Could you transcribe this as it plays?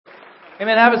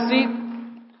Amen. Have a seat.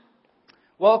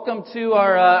 Welcome to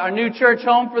our new church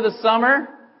home for the summer.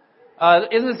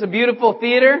 Isn't this a beautiful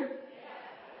theater?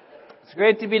 It's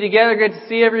great to be together. Great to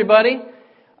see everybody.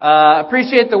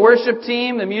 Appreciate the worship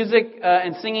team, the music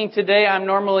and singing today. I'm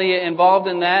normally involved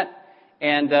in that,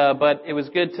 but it was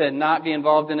good to not be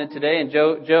involved in it today. And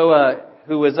Joe,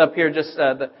 who was up here, just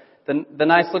the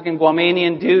nice-looking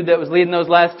Guamanian dude that was leading those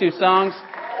last two songs.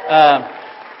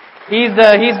 He's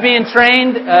being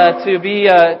trained to be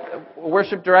a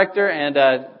worship director and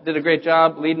did a great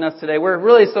job leading us today. We're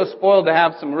really so spoiled to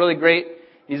have some really great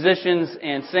musicians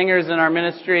and singers in our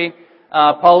ministry.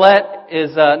 Paulette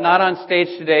is not on stage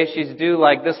today. She's due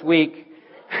like this week.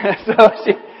 So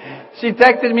she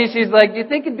texted me. She's like, "Do you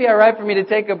think it'd be all right for me to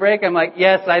take a break?" I'm like,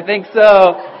 "Yes, I think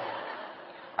so."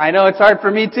 I know it's hard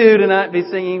for me too to not be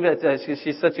singing, but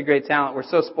she's such a great talent. We're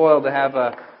so spoiled to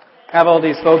have all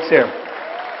these folks here.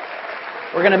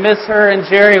 We're going to miss her and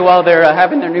Jerry while they're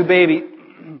having their new baby.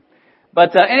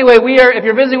 But anyway, if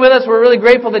you're visiting with us, we're really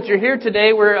grateful that you're here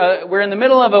today. We're in the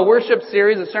middle of a worship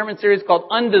series, a sermon series called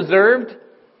Undeserved,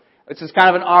 which is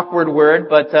kind of an awkward word,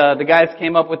 but the guys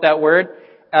came up with that word.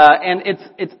 And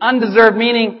it's undeserved,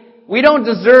 meaning we don't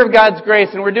deserve God's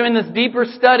grace, and we're doing this deeper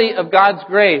study of God's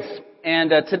grace. And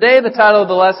today the title of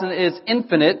the lesson is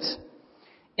Infinite.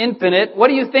 Infinite. What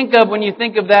do you think of when you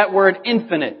think of that word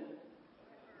infinite?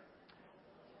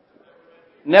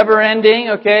 Never ending,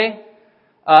 okay?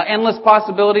 Endless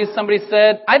possibilities, somebody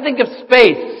said. I think of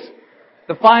space,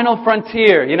 the final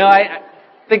frontier. You know, I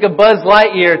think of Buzz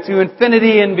Lightyear, to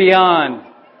infinity and beyond.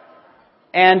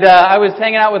 And I was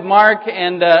hanging out with Mark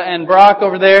and Brock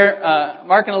over there.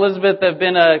 Mark and Elizabeth have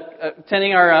been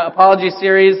attending our apology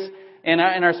series in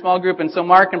our small group. And so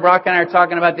Mark and Brock and I are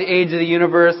talking about the age of the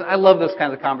universe. I love those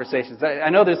kinds of conversations. I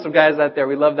know there's some guys out there,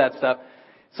 we love that stuff.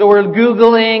 So we're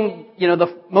Googling, the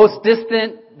most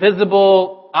distant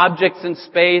visible objects in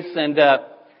space, and,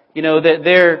 that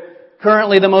they're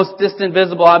currently the most distant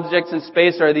visible objects in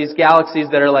space are these galaxies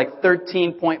that are like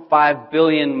 13.5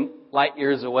 billion light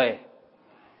years away.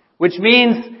 Which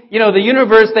means, the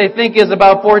universe they think is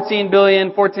about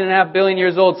 14.5 billion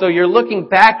years old. So you're looking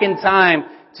back in time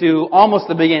to almost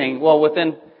the beginning. Well,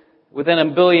 within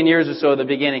a billion years or so of the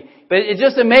beginning. But it's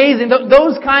just amazing.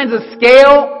 Those kinds of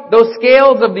those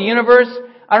scales of the universe,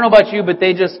 I don't know about you, but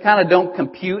they just kind of don't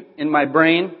compute in my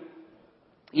brain.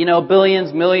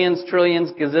 Billions, millions,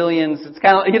 trillions, gazillions. It's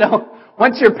kind of,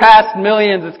 once you're past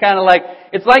millions, it's kind of like,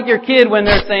 it's like your kid when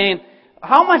they're saying,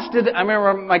 I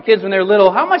remember my kids when they were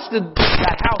little, how much did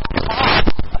that house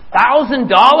cost?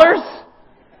 $1,000?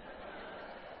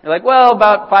 You're like, well,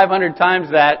 about 500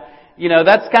 times that.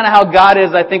 That's kind of how God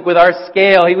is, I think, with our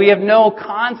scale. We have no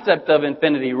concept of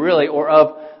infinity, really, or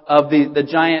of the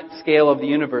giant scale of the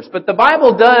universe. But the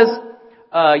Bible does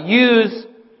use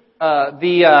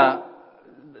the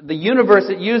universe.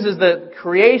 It uses the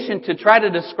creation to try to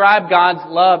describe God's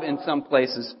love in some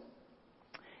places.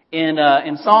 In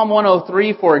Psalm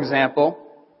 103, for example,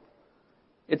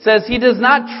 it says, "He does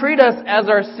not treat us as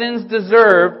our sins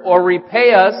deserve or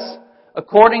repay us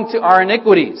according to our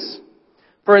iniquities.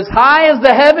 For as high as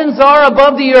the heavens are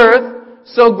above the earth,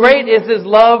 so great is His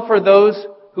love for those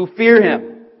who fear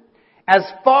Him. As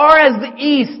far as the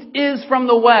east is from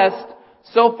the west,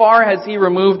 so far has He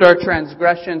removed our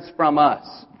transgressions from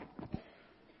us."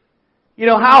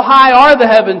 How high are the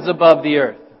heavens above the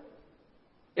earth?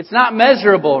 It's not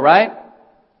measurable, right?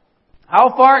 How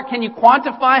far, can you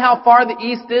quantify how far the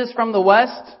east is from the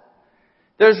west?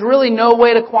 There's really no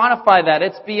way to quantify that.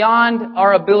 It's beyond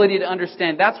our ability to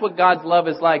understand. That's what God's love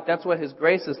is like. That's what His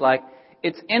grace is like.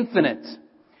 It's infinite.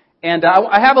 And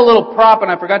I have a little prop,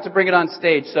 and I forgot to bring it on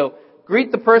stage. So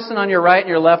greet the person on your right and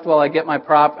your left while I get my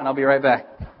prop, and I'll be right back.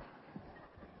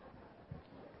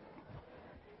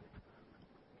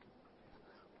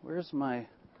 Where's my...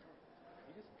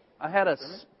 I had a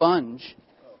sponge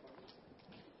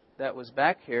that was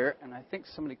back here, and I think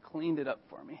somebody cleaned it up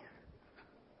for me.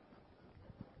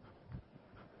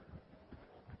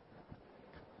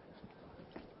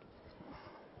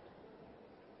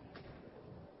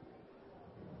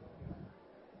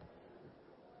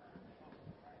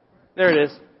 There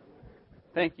it is.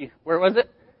 Thank you. Where was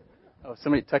it? Oh,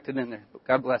 somebody tucked it in there.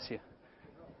 God bless you.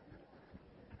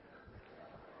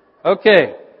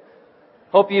 Okay.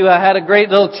 Hope you had a great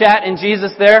little chat in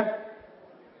Jesus there.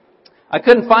 I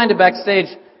couldn't find it backstage.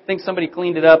 I think somebody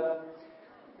cleaned it up.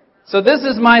 So this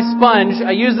is my sponge.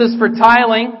 I use this for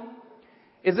tiling.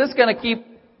 Is this going to keep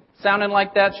sounding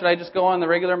like that? Should I just go on the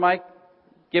regular mic?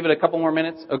 Give it a couple more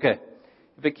minutes? Okay.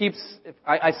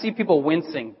 I see people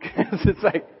wincing. It's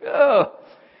like, oh.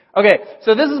 Okay,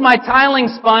 so this is my tiling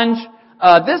sponge.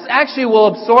 This actually will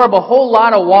absorb a whole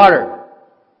lot of water.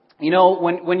 You know,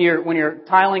 when you're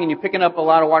tiling and you're picking up a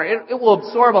lot of water, it will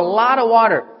absorb a lot of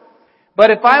water. But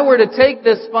if I were to take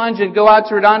this sponge and go out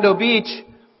to Redondo Beach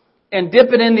and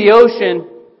dip it in the ocean,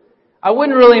 I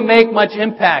wouldn't really make much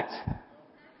impact,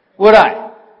 would I?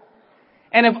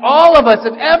 And if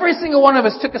every single one of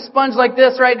us took a sponge like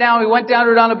this right now, and we went down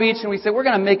to Redondo Beach and we said, we're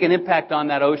going to make an impact on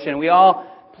that ocean. We all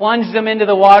plunged them into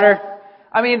the water.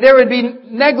 I mean, there would be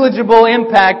negligible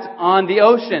impact on the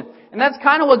ocean. And that's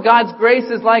kind of what God's grace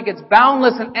is like. It's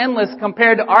boundless and endless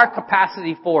compared to our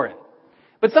capacity for it.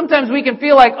 But sometimes we can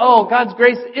feel like, oh, God's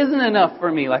grace isn't enough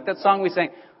for me. Like that song we sang.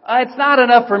 It's not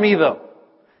enough for me though.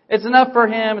 It's enough for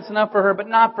him, it's enough for her, but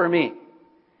not for me.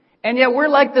 And yet we're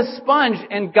like this sponge,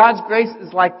 and God's grace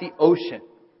is like the ocean.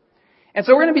 And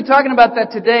so we're going to be talking about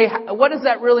that today. What does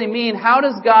that really mean? How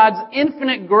does God's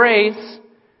infinite grace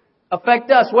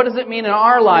affect us? What does it mean in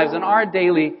our lives, in our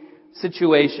daily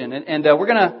situation? And we're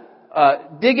going to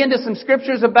dig into some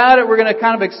scriptures about it. We're going to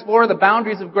kind of explore the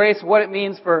boundaries of grace, what it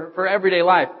means for everyday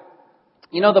life.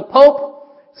 You know, the Pope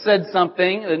said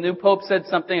something, the new Pope said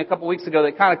something a couple weeks ago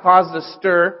that kind of caused a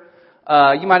stir.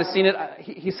 You might have seen it.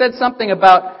 He said something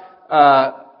about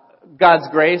God's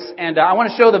grace, and I want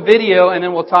to show the video, and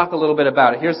then we'll talk a little bit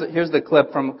about it. Here's the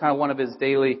clip from kind of one of his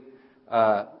daily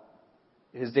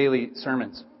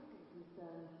sermons.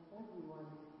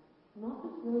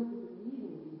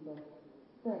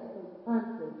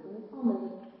 Francis in a homily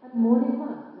at morning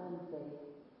mass Wednesday.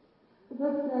 The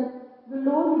Pope said, "The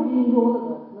Lord redeemed all of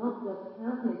us, not just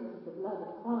Catholics with the blood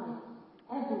of Christ,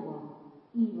 everyone,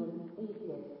 even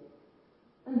atheists.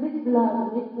 And this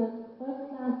blood makes us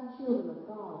first-class children of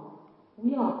God.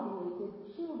 We are created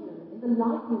children in the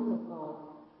likeness of God,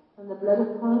 and the blood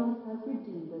of Christ has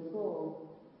redeemed us all."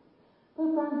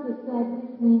 Pope Francis said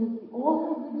this means we all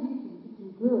have the duty to do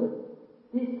good.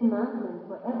 This commandment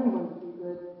for everyone to do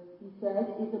good, he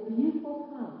said, is a beautiful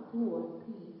path towards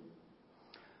peace.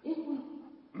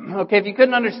 If you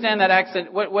couldn't understand that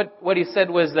accent, what he said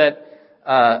was that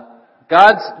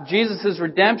Jesus'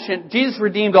 redemption, Jesus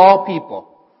redeemed all people.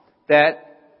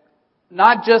 That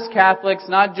not just Catholics,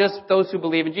 not just those who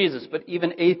believe in Jesus, but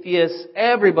even atheists,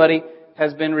 everybody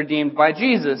has been redeemed by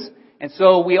Jesus. And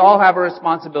so we all have a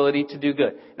responsibility to do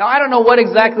good. Now, I don't know what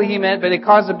exactly he meant, but it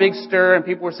caused a big stir, and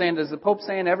people were saying, "Is the Pope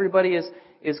saying everybody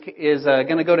is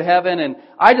going to go to heaven?" And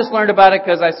I just learned about it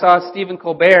because I saw Stephen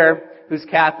Colbert, who's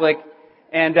Catholic,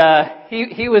 and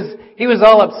he was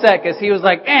all upset because he was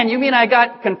like, "Man, you mean I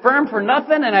got confirmed for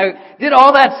nothing, and I did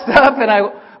all that stuff, and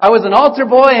I was an altar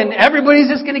boy, and everybody's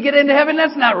just going to get into heaven?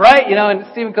 That's not right," you know. And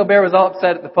Stephen Colbert was all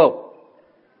upset at the Pope.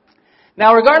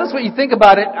 Now, regardless what you think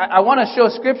about it, I want to show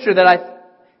a scripture that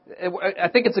I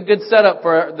think it's a good setup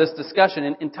for this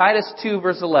discussion. In Titus 2,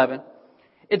 verse 11,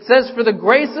 it says, "For the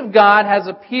grace of God has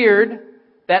appeared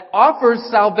that offers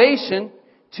salvation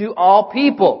to all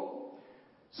people."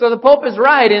 So the Pope is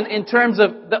right in terms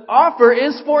of the offer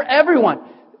is for everyone.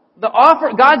 The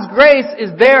offer, God's grace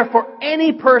is there for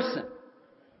any person.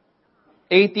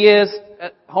 Atheist,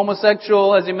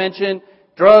 homosexual, as you mentioned,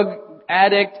 drug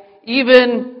addict,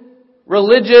 even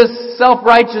religious,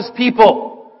 self-righteous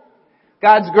people.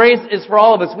 God's grace is for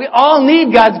all of us. We all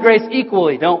need God's grace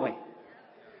equally, don't we?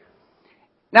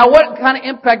 Now, what kind of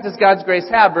impact does God's grace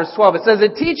have? Verse 12, it says,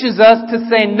 "It teaches us to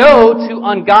say no to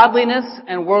ungodliness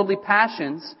and worldly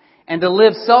passions, and to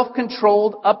live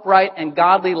self-controlled, upright, and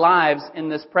godly lives in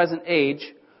this present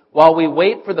age, while we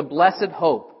wait for the blessed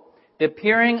hope, the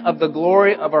appearing of the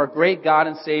glory of our great God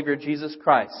and Savior, Jesus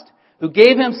Christ, who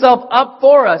gave himself up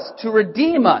for us to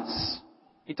redeem us."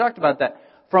 He talked about that.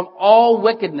 "From all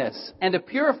wickedness, and to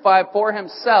purify for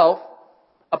himself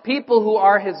a people who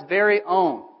are his very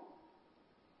own,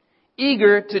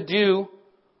 eager to do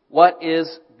what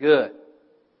is good."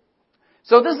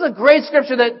 So this is a great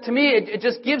scripture that, to me, it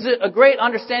just gives it a great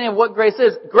understanding of what grace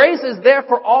is. Grace is there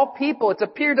for all people. It's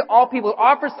appeared to all people. It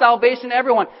offers salvation to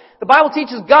everyone. The Bible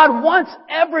teaches God wants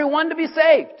everyone to be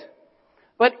saved.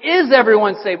 But is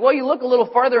everyone saved? Well, you look a little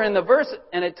farther in the verse,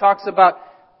 and it talks about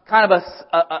kind of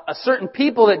a certain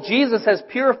people that Jesus has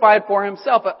purified for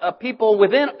himself. A people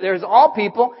within, there's all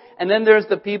people, and then there's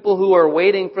the people who are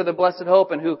waiting for the blessed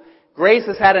hope and who grace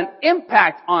has had an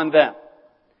impact on them.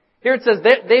 Here it says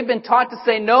they've been taught to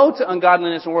say no to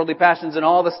ungodliness and worldly passions and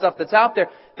all the stuff that's out there.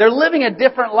 They're living a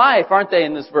different life, aren't they,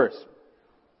 in this verse?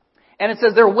 And it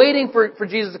says they're waiting for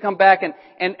Jesus to come back,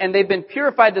 and they've been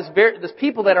purified, this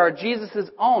people that are Jesus'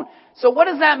 own. So what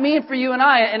does that mean for you and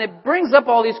I? And it brings up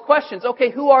all these questions. Okay,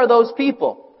 who are those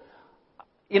people?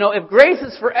 You know, if grace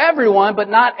is for everyone, but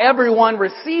not everyone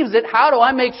receives it, how do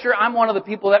I make sure I'm one of the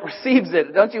people that receives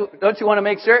it? Don't you want to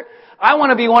make sure? I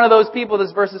want to be one of those people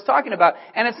this verse is talking about.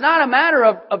 And it's not a matter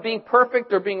of being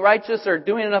perfect or being righteous or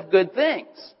doing enough good things.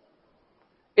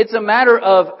 It's a matter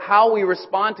of how we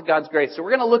respond to God's grace. So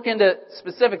we're going to look into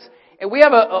specifics. And we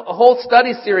have a whole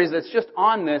study series that's just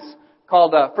on this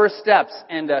called First Steps.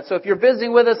 And so if you're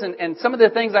visiting with us and some of the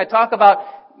things I talk about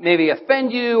maybe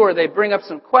offend you or they bring up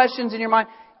some questions in your mind,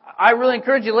 I really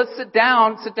encourage you, let's sit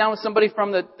down with somebody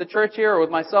from the church here or with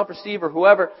myself or Steve or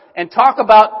whoever and talk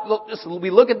about, we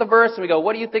look at the verse and we go,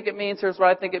 what do you think it means? Here's what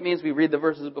I think it means. We read the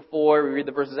verses before, we read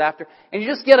the verses after. And you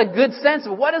just get a good sense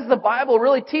of what does the Bible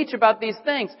really teach about these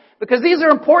things? Because these are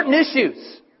important issues.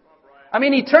 I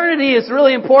mean, eternity is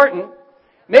really important.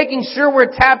 Making sure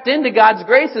we're tapped into God's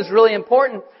grace is really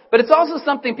important. But it's also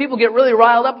something people get really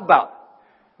riled up about.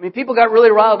 I mean, people got really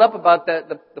riled up about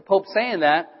the Pope saying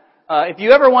that. If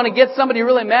you ever want to get somebody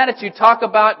really mad at you, talk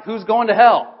about who's going to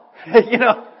hell. You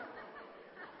know.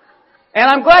 And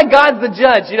I'm glad God's the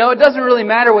judge. You know, it doesn't really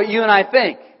matter what you and I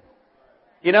think.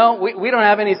 You know, we don't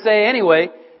have any say anyway.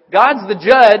 God's the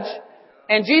judge.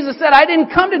 And Jesus said, I didn't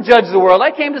come to judge the world.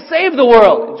 I came to save the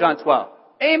world in John 12.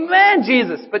 Amen,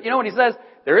 Jesus. But you know what he says?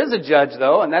 There is a judge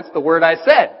though, and that's the word I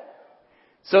said.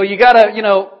 So you gotta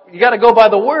go by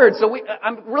the word. So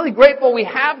I'm really grateful we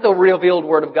have the revealed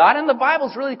word of God, and the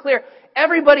Bible's really clear.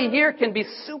 Everybody here can be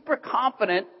super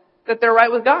confident that they're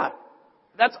right with God.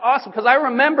 That's awesome, because I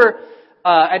remember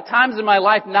at times in my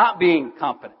life not being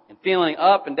confident and feeling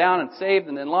up and down and saved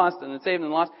and then lost and then saved and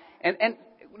then lost. And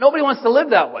nobody wants to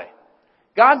live that way.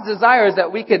 God's desire is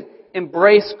that we could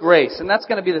embrace grace, and that's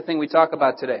going to be the thing we talk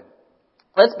about today.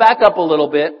 Let's back up a little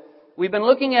bit. We've been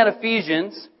looking at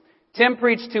Ephesians. Tim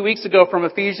preached 2 weeks ago from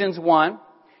Ephesians 1.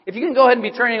 If you can go ahead and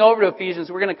be turning over to Ephesians,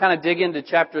 we're going to kind of dig into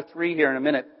chapter 3 here in a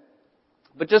minute.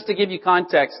 But just to give you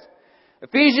context,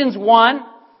 Ephesians 1,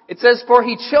 it says, For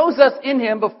He chose us in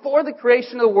Him before the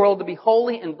creation of the world to be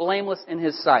holy and blameless in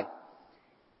His sight.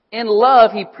 In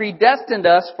love, He predestined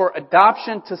us for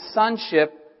adoption to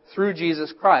sonship through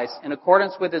Jesus Christ, in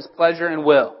accordance with His pleasure and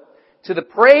will, to the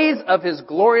praise of His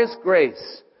glorious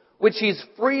grace, which He's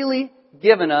freely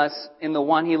given us in the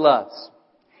one He loves.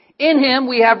 In Him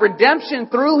we have redemption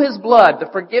through His blood, the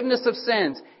forgiveness of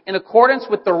sins, in accordance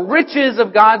with the riches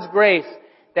of God's grace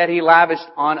that He lavished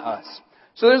on us.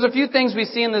 So there's a few things we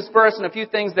see in this verse and a few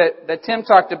things that Tim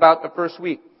talked about the first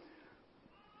week.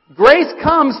 Grace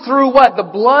comes through what? The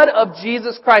blood of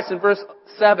Jesus Christ in verse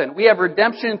 7. We have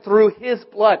redemption through His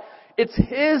blood. It's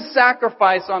His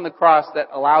sacrifice on the cross that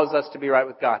allows us to be right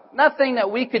with God. Nothing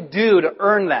that we could do to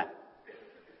earn that.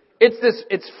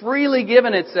 It's freely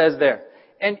given, it says there.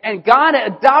 And God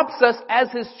adopts us as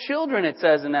His children, it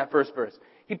says in that first verse.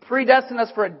 He predestined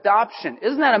us for adoption.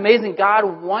 Isn't that amazing?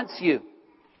 God wants you.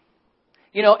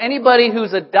 You know, anybody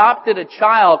who's adopted a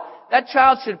child, that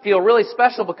child should feel really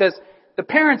special because the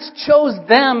parents chose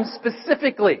them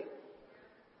specifically.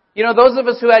 You know, those of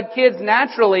us who had kids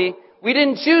naturally, we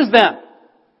didn't choose them.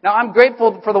 Now, I'm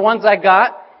grateful for the ones I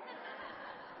got.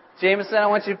 Jameson, I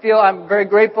want you to feel I'm very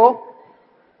grateful.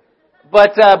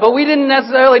 But we didn't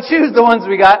necessarily choose the ones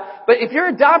we got. But if you're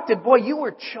adopted, boy, you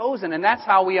were chosen. And that's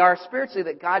how we are spiritually,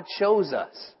 that God chose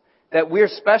us. That we're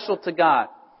special to God.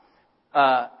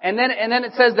 And then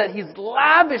it says that He's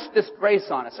lavished this grace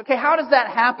on us. Okay, how does that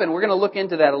happen? We're going to look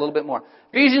into that a little bit more.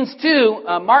 Ephesians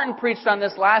 2, Martin preached on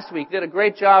this last week. Did a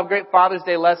great job, great Father's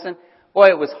Day lesson. Boy,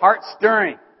 it was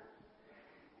heart-stirring.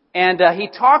 And he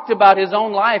talked about his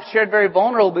own life, shared very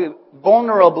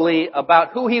vulnerably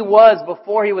about who he was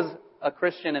before he was a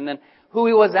Christian and then who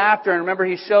he was after. And remember,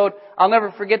 he showed, I'll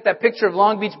never forget that picture of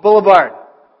Long Beach Boulevard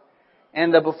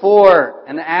and the before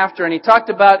and the after. And he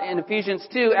talked about in Ephesians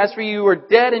 2, as for you were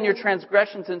dead in your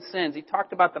transgressions and sins. He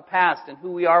talked about the past and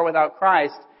who we are without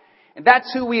Christ. And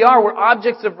that's who we are. We're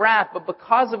objects of wrath. But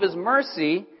because of His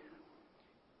mercy,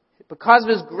 because of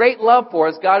His great love for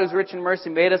us, God who's rich in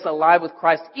mercy made us alive with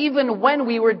Christ, even when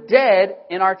we were dead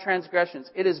in our transgressions.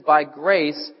 It is by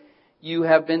grace you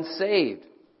have been saved.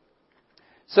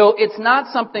 So it's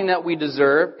not something that we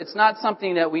deserve. It's not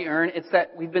something that we earn. It's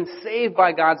that we've been saved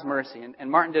by God's mercy. And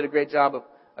Martin did a great job of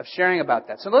sharing about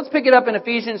that. So let's pick it up in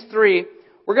Ephesians 3.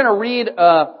 We're going to read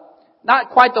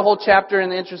not quite the whole chapter in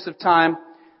the interest of time,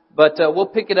 but we'll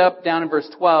pick it up down in verse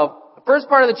 12. The first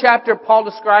part of the chapter, Paul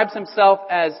describes himself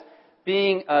as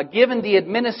being given the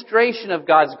administration of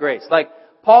God's grace. Like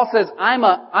Paul says, I'm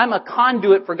a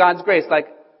conduit for God's grace. Like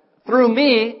through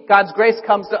me, God's grace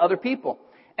comes to other people.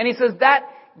 And he says that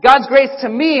God's grace to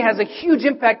me has a huge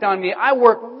impact on me. I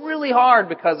work really hard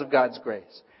because of God's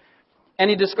grace. And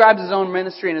he describes his own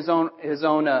ministry and his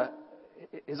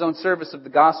own service of the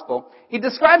gospel. He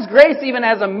describes grace even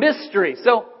as a mystery.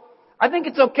 So I think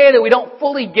it's okay that we don't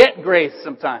fully get grace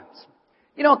sometimes.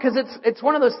 because it's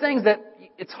one of those things that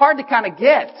it's hard to kind of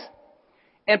get.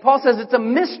 And Paul says it's a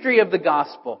mystery of the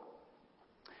gospel.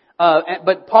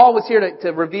 But Paul was here to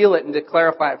reveal it and to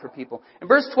clarify it for people. In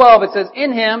verse 12 it says,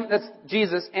 in Him, that's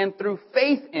Jesus, and through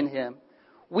faith in Him,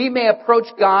 we may approach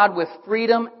God with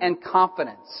freedom and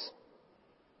confidence.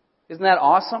 Isn't that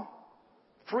awesome?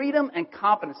 Freedom and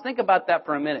confidence. Think about that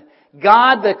for a minute.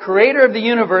 God, the creator of the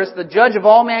universe, the judge of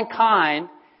all mankind,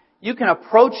 you can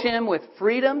approach Him with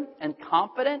freedom and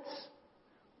confidence?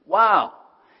 Wow.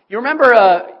 You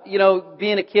remember,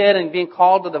 being a kid and being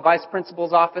called to the vice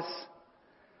principal's office?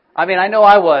 I mean, I know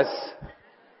I was.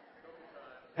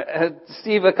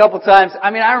 Steve, a couple times.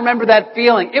 I mean, I remember that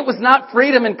feeling. It was not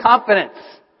freedom and confidence.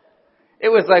 It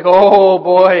was like, oh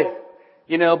boy,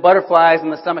 butterflies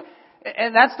in the stomach.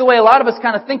 And that's the way a lot of us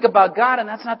kind of think about God, and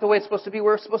that's not the way it's supposed to be.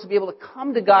 We're supposed to be able to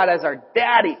come to God as our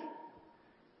daddy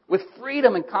with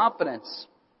freedom and confidence.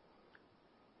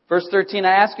 Verse 13,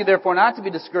 I ask you therefore not to be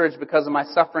discouraged because of my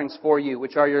sufferings for you,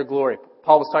 which are your glory.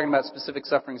 Paul was talking about specific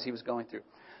sufferings he was going through.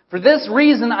 For this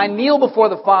reason I kneel before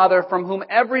the Father, from whom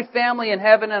every family in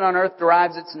heaven and on earth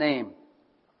derives its name.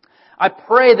 I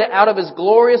pray that out of His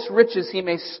glorious riches He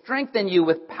may strengthen you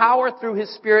with power through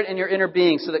His Spirit in your inner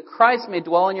being, so that Christ may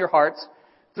dwell in your hearts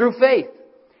through faith.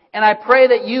 And I pray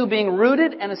that you, being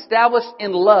rooted and established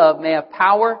in love, may have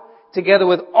power, together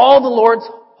with all the Lord's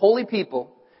holy people,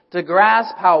 to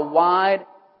grasp how wide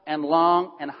and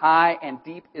long and high and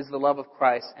deep is the love of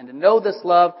Christ, and to know this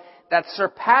love that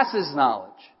surpasses knowledge,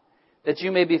 that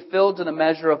you may be filled to the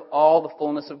measure of all the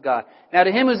fullness of God. Now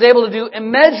to Him who is able to do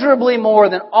immeasurably more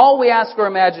than all we ask or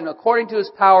imagine, according to His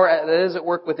power that is at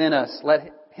work within us,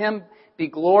 let Him be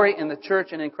glory in the church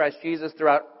and in Christ Jesus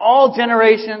throughout all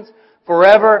generations,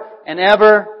 forever and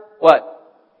ever.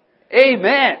 What?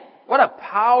 Amen. What a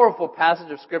powerful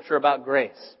passage of Scripture about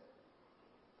grace.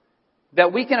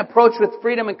 That we can approach with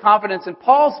freedom and confidence. And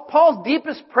Paul's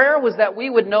deepest prayer was that we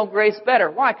would know grace better.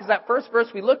 Why? Because that first verse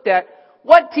we looked at,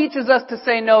 what teaches us to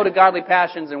say no to godly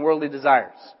passions and worldly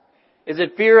desires? Is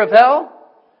it fear of hell?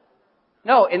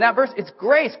 No, in that verse, it's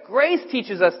grace. Grace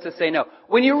teaches us to say no.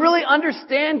 When you really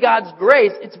understand God's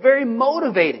grace, it's very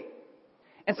motivating.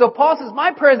 And so Paul says,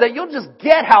 my prayer is that you'll just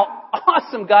get how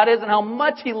awesome God is and how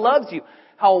much He loves you.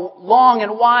 How long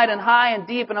and wide and high and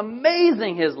deep and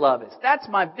amazing His love is. That's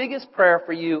my biggest prayer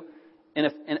for you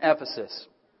in Ephesus.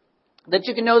 That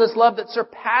you can know this love that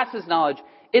surpasses knowledge.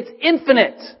 It's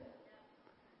infinite.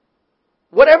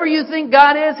 Whatever you think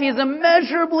God is, He's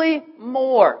immeasurably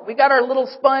more. We got our little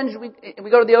sponge, we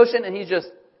go to the ocean, and He's just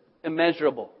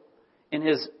immeasurable in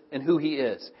who He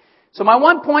is. So my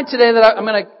one point today that I'm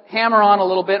going to hammer on a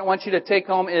little bit and want you to take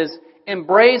home is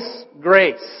embrace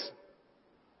grace.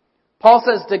 Paul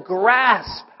says to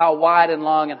grasp how wide and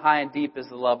long and high and deep is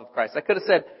the love of Christ. I could have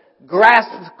said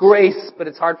grasp grace, but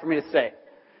it's hard for me to say.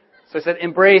 So I said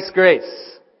embrace grace.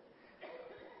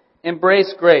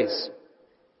 Embrace grace.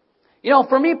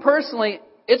 For me personally,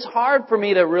 it's hard for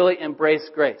me to really embrace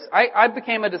grace. I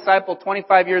became a disciple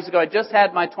 25 years ago. I just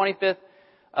had my 25th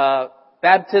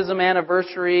baptism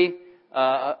anniversary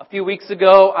a few weeks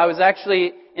ago. I was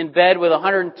actually in bed with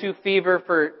 102 fever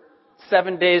for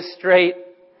 7 days straight.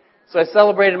 So I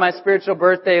celebrated my spiritual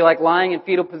birthday like lying in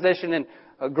fetal position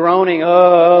and groaning,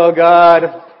 oh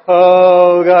God,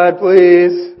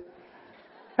 please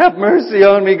have mercy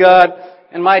on me, God.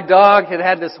 And my dog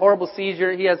had this horrible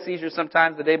seizure. He has seizures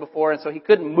sometimes the day before, and so he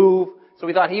couldn't move. So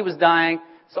we thought he was dying.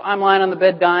 So I'm lying on the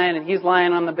bed dying, and he's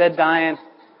lying on the bed dying.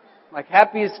 Like,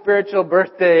 happy spiritual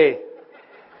birthday.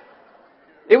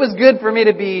 It was good for me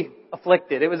to be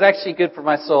afflicted. It was actually good for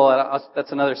my soul.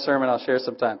 That's another sermon I'll share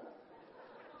sometime.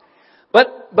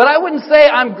 But I wouldn't say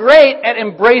I'm great at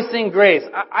embracing grace.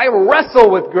 I wrestle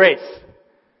with grace.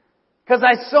 Because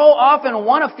I so often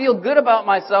want to feel good about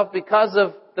myself because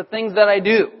of the things that I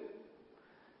do.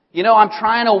 I'm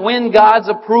trying to win God's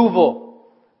approval.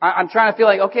 I'm trying to feel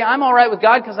like, okay, I'm all right with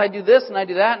God because I do this and I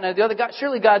do that and I do the other. God,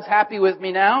 surely God's happy with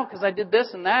me now because I did this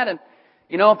and that. And,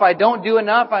 if I don't do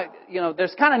enough,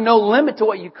 there's kind of no limit to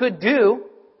what you could do,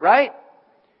 right?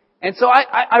 And so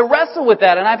I wrestle with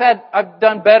that, and I've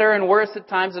done better and worse at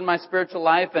times in my spiritual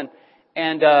life, but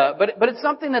it's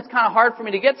something that's kind of hard for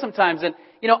me to get sometimes. And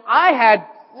I had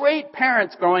great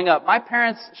parents growing up. My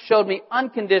parents showed me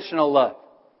unconditional love.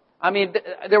 I mean,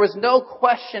 there was no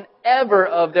question ever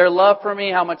of their love for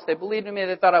me, how much they believed in me.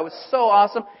 They thought I was so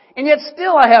awesome, and yet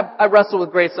still I wrestle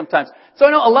with grace sometimes. So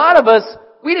I know a lot of us,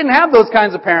 we didn't have those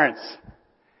kinds of parents.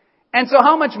 And so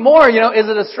how much more, is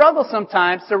it a struggle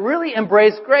sometimes to really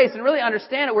embrace grace and really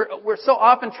understand it? We're so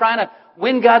often trying to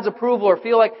win God's approval or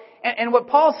feel like, and what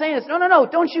Paul's saying is, no,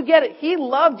 don't you get it? He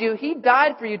loved you. He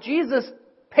died for you. Jesus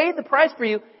paid the price for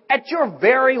you at your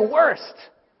very worst.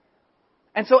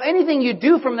 And so anything you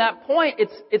do from that point,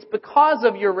 it's because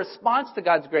of your response to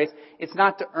God's grace. It's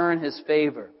not to earn His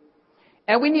favor.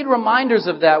 And we need reminders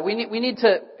of that. We need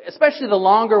to, especially the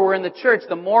longer we're in the church,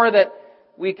 the more that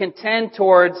we can tend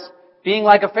towards being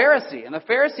like a Pharisee. And the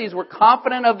Pharisees were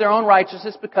confident of their own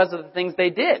righteousness because of the things they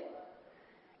did.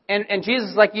 And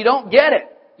Jesus is like, you don't get it.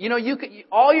 You know,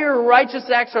 all your righteous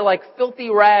acts are like filthy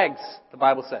rags, the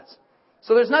Bible says.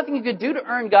 So there's nothing you could do to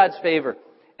earn God's favor.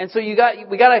 And so we got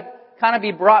to kind of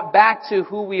be brought back to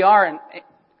who we are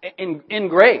in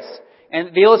grace.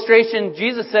 And the illustration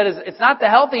Jesus said is, it's not the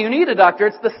healthy who need a doctor,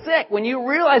 it's the sick. When you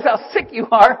realize how sick you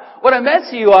are, what a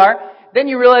mess you are, then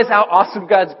you realize how awesome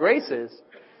God's grace is.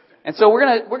 And so we're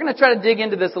gonna try to dig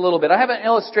into this a little bit. I have an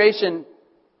illustration.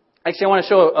 Actually, I want to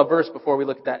show a verse before we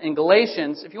look at that. In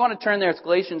Galatians, if you want to turn there, it's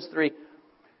Galatians 3.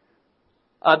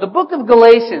 The book of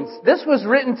Galatians, this was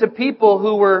written to people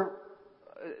who were,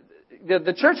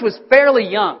 the church was fairly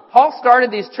young. Paul started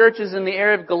these churches in the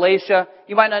area of Galatia.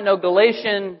 You might not know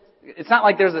Galatian, it's not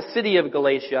like there's a city of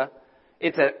Galatia.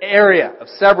 It's an area of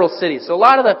several cities. So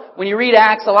when you read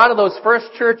Acts, a lot of those first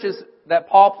churches that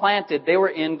Paul planted, they were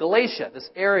in Galatia, this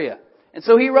area. And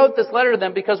so he wrote this letter to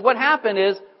them because what happened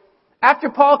is,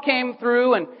 after Paul came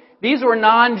through, and these were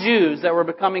non-Jews that were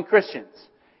becoming Christians,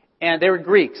 and they were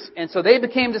Greeks. And so they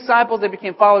became disciples, they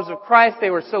became followers of Christ.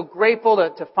 They were so grateful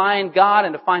to find God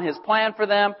and to find His plan for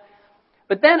them.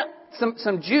 But then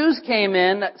some Jews came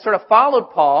in that sort of followed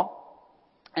Paul,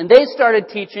 and they started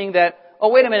teaching that,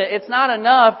 oh, wait a minute, it's not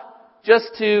enough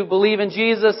just to believe in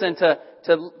Jesus and to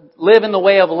live in the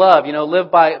way of love. You know,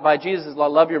 live by Jesus' law.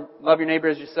 Love your neighbor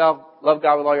as yourself. Love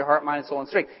God with all your heart, mind, soul, and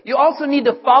strength. You also need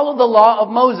to follow the law of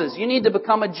Moses. You need to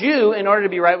become a Jew in order to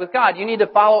be right with God. You need to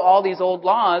follow all these old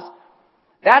laws.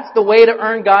 That's the way to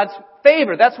earn God's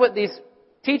favor. That's what these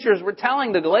teachers were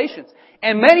telling the Galatians.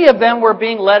 And many of them were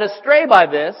being led astray by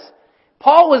this.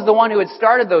 Paul was the one who had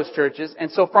started those churches,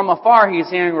 and so from afar he's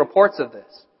hearing reports of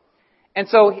this. And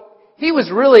so he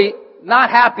was really not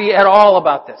happy at all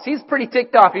about this. He's pretty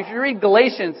ticked off. If you read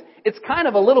Galatians, it's kind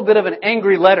of a little bit of an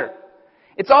angry letter.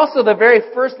 It's also the very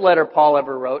first letter Paul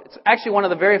ever wrote. It's actually one of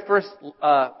the very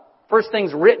first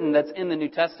things written that's in the New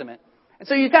Testament. And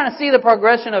so you kind of see the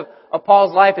progression of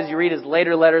Paul's life as you read his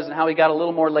later letters and how he got a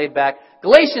little more laid back.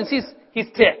 Galatians, he's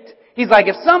ticked. He's like,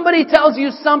 if somebody tells you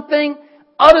something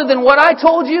other than what I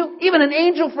told you, even an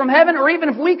angel from heaven, or even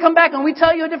if we come back and we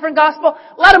tell you a different gospel,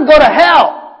 let him go to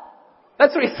hell.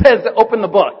 That's what he says to open the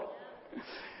book.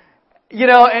 You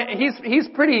know, and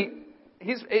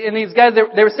and these guys,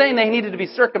 they were saying they needed to be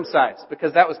circumcised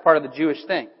because that was part of the Jewish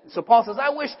thing. So Paul says, I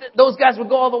wish that those guys would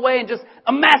go all the way and just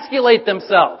emasculate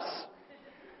themselves.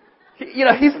 You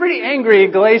know, he's pretty angry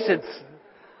in Galatians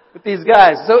with these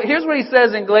guys. So here's what he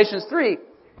says in Galatians 3.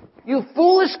 You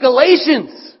foolish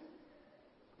Galatians,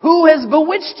 who has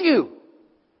bewitched you?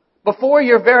 Before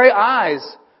your very eyes,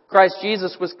 Christ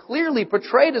Jesus was clearly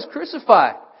portrayed as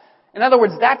crucified. In other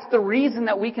words, that's the reason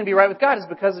that we can be right with God is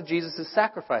because of Jesus'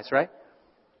 sacrifice, right?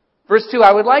 Verse 2,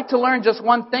 I would like to learn just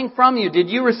one thing from you. Did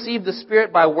you receive the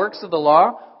Spirit by works of the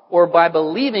law or by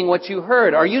believing what you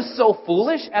heard? Are you so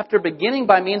foolish? After beginning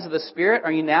by means of the Spirit,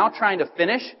 are you now trying to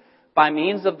finish by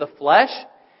means of the flesh?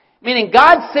 Meaning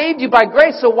God saved you by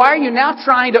grace, so why are you now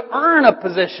trying to earn a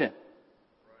position?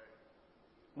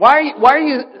 Why are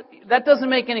you, that doesn't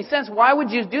make any sense. Why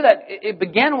would you do that? It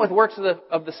began with works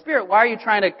of the Spirit. Why are you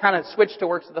trying to kind of switch to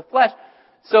works of the flesh?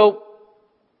 So,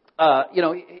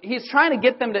 he's trying to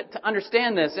get them to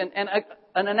understand this. And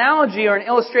an analogy or an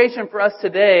illustration for us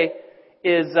today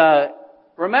is,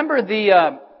 remember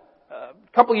a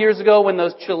couple years ago when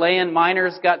those Chilean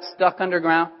miners got stuck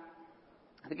underground?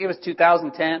 I think it was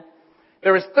 2010.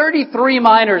 There was 33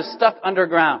 miners stuck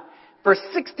underground. For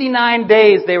 69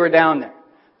 days they were down there.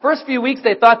 First few weeks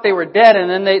they thought they were dead, and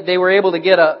then they were able to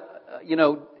get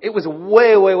it was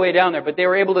way, way, way down there, but they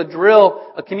were able to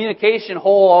drill a communication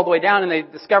hole all the way down, and they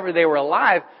discovered they were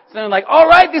alive. So they're like, all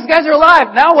right, these guys are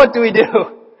alive. Now what do we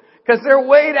do? Because they're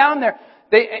way down there.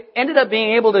 They ended up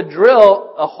being able to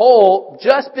drill a hole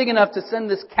just big enough to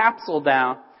send this capsule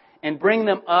down and bring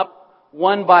them up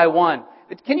one by one.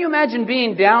 But can you imagine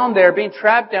being down there, being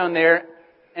trapped down there,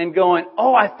 and going,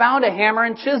 oh, I found a hammer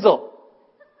and chisel.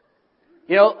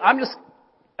 You know, I'm just,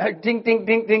 ding, ding,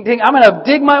 ding, ding, ding. I'm going to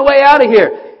dig my way out of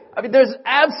here. I mean, there's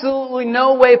absolutely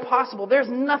no way possible. There's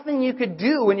nothing you could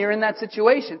do when you're in that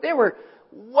situation. They were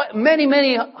many,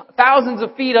 many thousands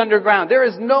of feet underground. There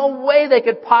is no way they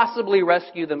could possibly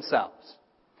rescue themselves.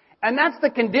 And that's the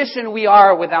condition we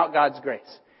are without God's grace.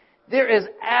 There is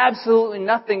absolutely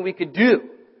nothing we could do.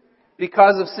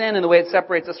 because of sin and the way it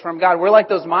separates us from God. We're like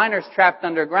those miners trapped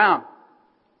underground.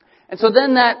 And so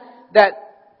then that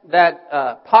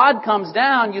pod comes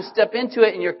down, you step into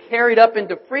it, and you're carried up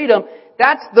into freedom.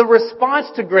 That's the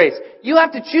response to grace. You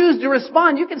have to choose to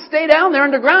respond. You can stay down there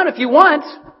underground if you want.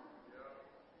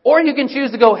 Or you can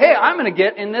choose to go, hey, I'm going to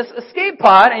get in this escape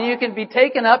pod, and you can be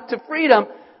taken up to freedom.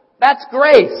 That's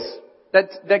grace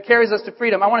that carries us to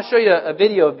freedom. I want to show you a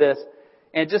video of this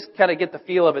and just kind of get the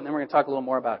feel of it, and then we're going to talk a little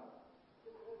more about it.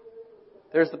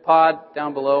 There's the pod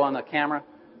down below on the camera.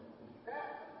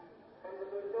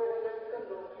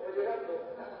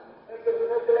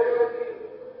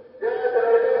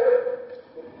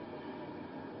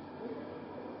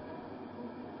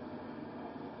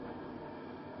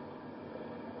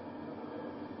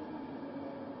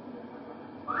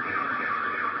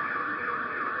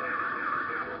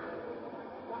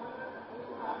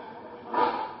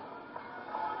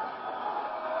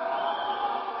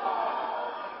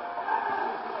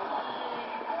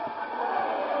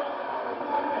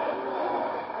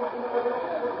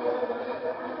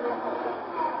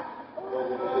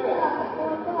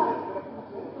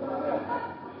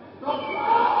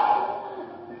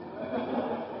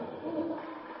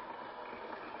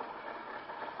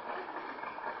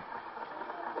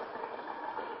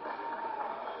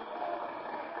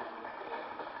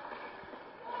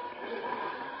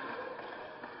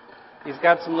 He's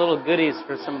got some little goodies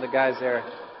for some of the guys there.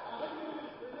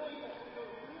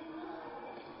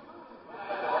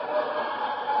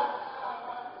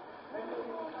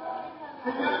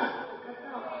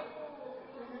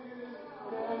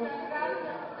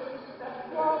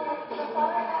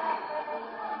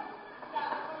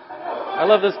 I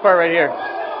love this part right here.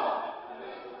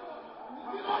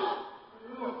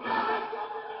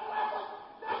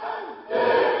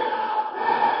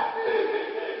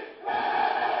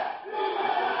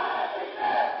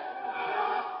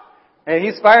 Hey,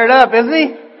 he's fired up, isn't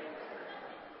he?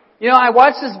 You know, I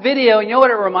watched this video, and you know what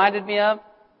it reminded me of?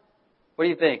 What do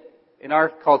you think? In our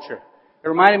culture. It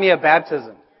reminded me of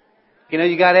baptism. You know,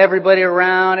 you got everybody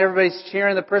around, everybody's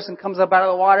cheering, the person comes up out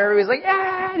of the water, everybody's like,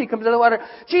 yeah, and he comes out of the water,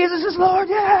 Jesus is Lord,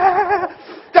 yeah!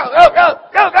 Go, go, go,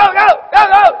 go, go, go, go,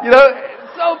 go! You know,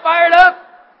 so fired up.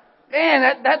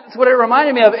 Man, that's what it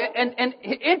reminded me of. And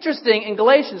interesting, in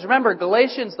Galatians, remember,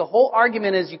 Galatians, the whole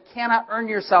argument is you cannot earn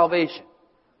your salvation.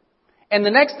 And the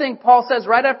next thing Paul says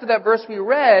right after that verse we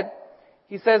read,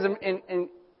 he says in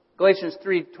Galatians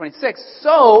 3:26,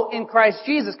 so in Christ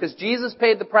Jesus, because Jesus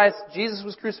paid the price, Jesus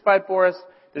was crucified for us,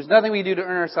 there's nothing we do to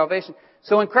earn our salvation.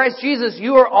 So in Christ Jesus,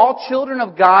 you are all children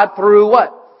of God through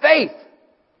what? Faith.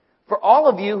 For all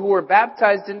of you who were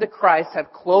baptized into Christ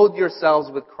have clothed yourselves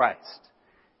with Christ.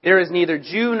 There is neither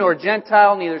Jew nor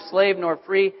Gentile, neither slave nor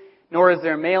free, nor is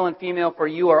there male and female, for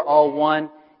you are all one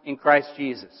in Christ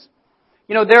Jesus.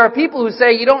 You know, there are people who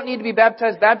say you don't need to be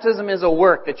baptized. Baptism is a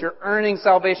work, that you're earning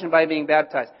salvation by being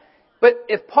baptized. But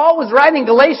if Paul was writing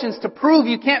Galatians to prove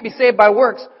you can't be saved by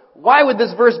works, why would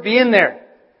this verse be in there?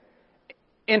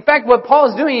 In fact, what Paul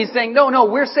is doing, he's saying, no,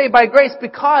 we're saved by grace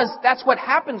because that's what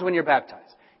happens when you're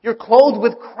baptized. You're clothed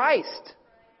with Christ.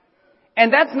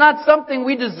 And that's not something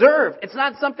we deserve. It's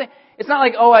not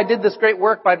like, oh, I did this great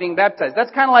work by being baptized.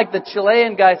 That's kind of like the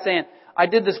Chilean guy saying, I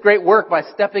did this great work by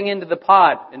stepping into the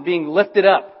pod and being lifted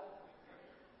up.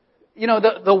 You know,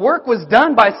 the work was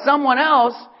done by someone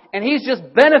else, and he's just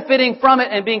benefiting from it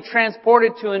and being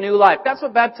transported to a new life. That's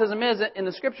what baptism is in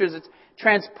the Scriptures. It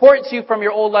transports you from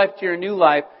your old life to your new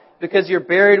life because you're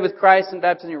buried with Christ in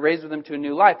baptism, you're raised with Him to a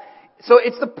new life. So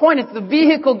it's the point, it's the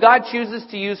vehicle God chooses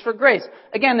to use for grace.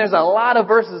 Again, there's a lot of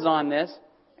verses on this,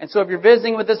 and so if you're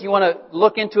visiting with us, you want to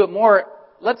look into it more,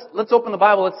 let's open the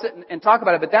Bible, let's sit and talk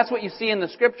about it. But that's what you see in the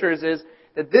Scriptures is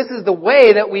that this is the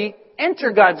way that we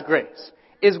enter God's grace,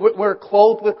 is we're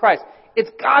clothed with Christ. It's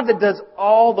God that does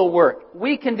all the work.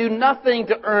 We can do nothing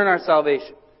to earn our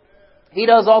salvation. He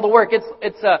does all the work.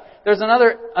 There's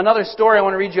another story I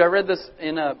want to read you. I read this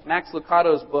in Max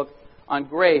Lucado's book on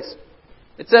grace.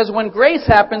 It says, when grace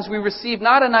happens, we receive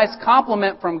not a nice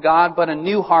compliment from God, but a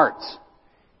new heart.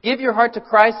 Give your heart to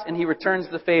Christ, and He returns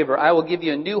the favor. I will give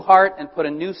you a new heart and put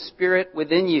a new spirit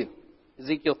within you.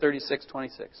 Ezekiel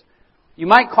 36:26. You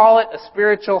might call it a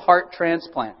spiritual heart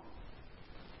transplant.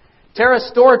 Tara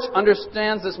Storch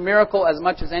understands this miracle as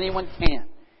much as anyone can.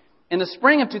 In the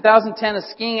spring of 2010, a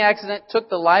skiing accident took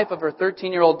the life of her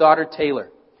 13-year-old daughter, Taylor.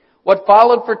 What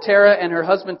followed for Tara and her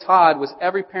husband, Todd, was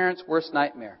every parent's worst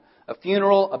nightmare. A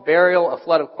funeral, a burial, a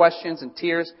flood of questions and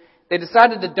tears. They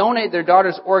decided to donate their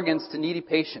daughter's organs to needy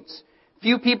patients.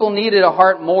 Few people needed a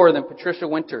heart more than Patricia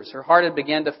Winters. Her heart had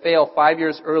begun to fail 5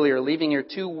 years earlier, leaving her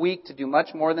too weak to do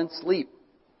much more than sleep.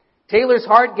 Taylor's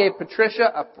heart gave Patricia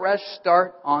a fresh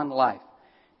start on life.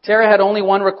 Tara had only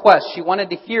one request. She wanted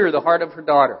to hear the heart of her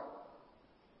daughter.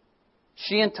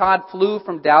 She and Todd flew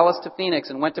from Dallas to Phoenix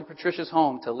and went to Patricia's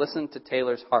home to listen to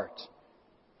Taylor's heart.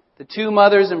 The two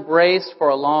mothers embraced for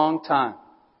a long time.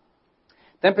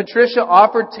 Then Patricia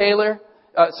offered Tara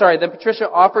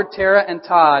and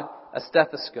Todd a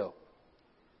stethoscope.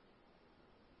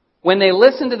 When they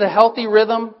listened to the healthy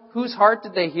rhythm, whose heart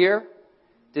did they hear?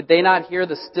 Did they not hear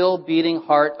the still beating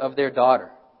heart of their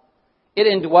daughter? It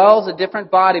indwells a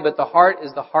different body, but the heart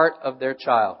is the heart of their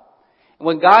child. And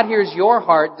when God hears your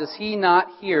heart, does He not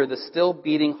hear the still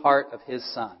beating heart of His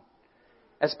Son?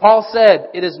 As Paul said,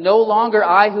 it is no longer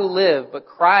I who live, but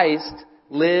Christ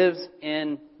lives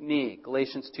in me.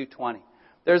 Galatians 2:20.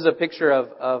 There's a picture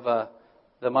of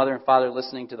the mother and father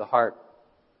listening to the heart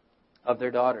of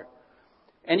their daughter.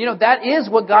 And that is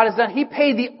what God has done. He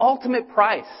paid the ultimate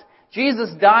price. Jesus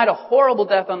died a horrible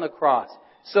death on the cross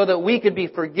so that we could be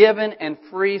forgiven and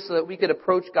free, so that we could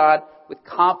approach God with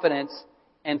confidence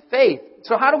and faith.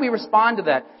 So how do we respond to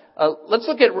that? Let's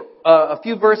look at a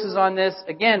few verses on this.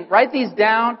 Again, write these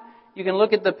down. You can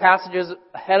look at the passages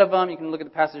ahead of them. You can look at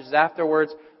the passages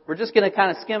afterwards. We're just going to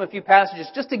kind of skim a few passages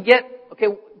just to get,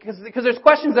 because there's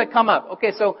questions that come up.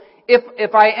 Okay, so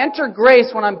if I enter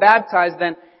grace when I'm baptized,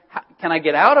 then can I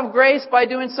get out of grace by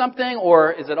doing something?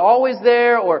 Or is it always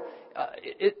there? Or,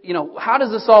 how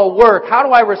does this all work? How do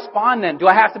I respond then? Do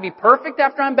I have to be perfect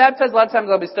after I'm baptized? A lot of times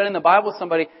I'll be studying the Bible with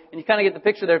somebody and you kind of get the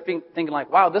picture there thinking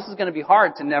like, wow, this is going to be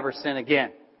hard to never sin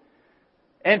again.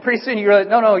 And pretty soon you realize,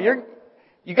 no,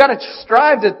 you got to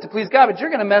strive to please God, but you're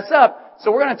going to mess up.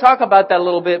 So we're going to talk about that a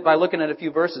little bit by looking at a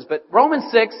few verses. But Romans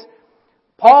 6,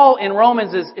 Paul in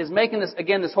Romans is making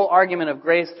this whole argument of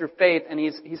grace through faith. And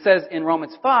he says in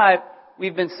Romans 5,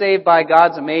 we've been saved by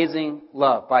God's amazing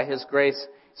love, by His grace.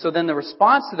 So then the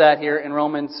response to that here in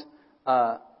Romans,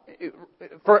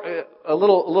 for a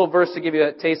little verse to give you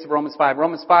a taste of Romans 5.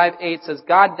 Romans 5:8 says,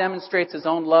 God demonstrates His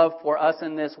own love for us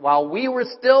in this. While we were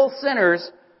still sinners,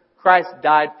 Christ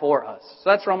died for us. So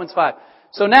that's Romans 5.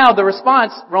 So now the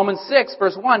response, Romans 6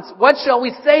 verse 1, what shall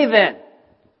we say then?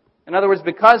 In other words,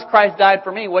 because Christ died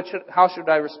for me, how should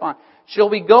I respond? Shall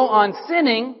we go on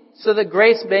sinning so that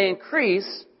grace may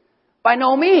increase? By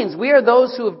no means. We are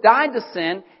those who have died to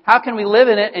sin. How can we live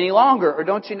in it any longer? Or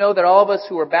don't you know that all of us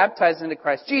who were baptized into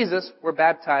Christ Jesus were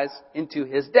baptized into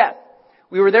His death?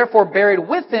 We were therefore buried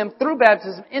with Him through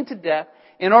baptism into death,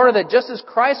 in order that just as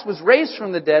Christ was raised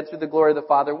from the dead through the glory of the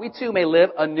Father, we too may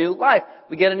live a new life.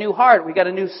 We get a new heart. We get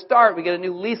a new start. We get a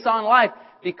new lease on life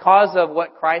because of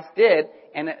what Christ did.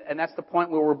 And that's the point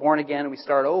where we're born again and we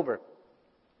start over.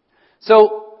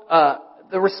 So,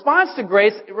 the response to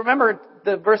grace, remember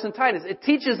the verse in Titus, it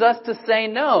teaches us to say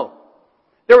no.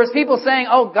 There was people saying,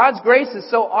 oh, God's grace is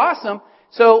so awesome,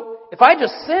 so if I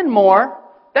just sin more,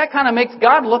 that kind of makes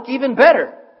God look even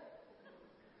better.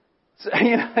 So,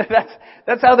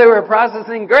 that's how they were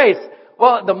processing grace.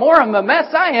 Well, the more of a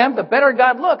mess I am, the better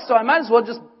God looks, so I might as well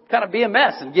just kind of be a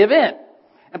mess and give in.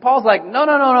 And Paul's like,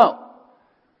 no.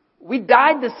 We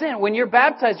died to sin. When you're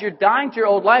baptized, you're dying to your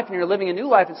old life and you're living a new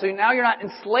life. And so now you're not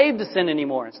enslaved to sin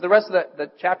anymore. And so the rest of the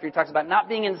chapter he talks about not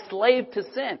being enslaved to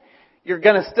sin. You're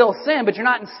going to still sin, but you're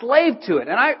not enslaved to it.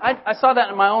 And I saw that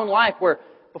in my own life where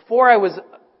before I was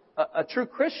a true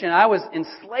Christian, I was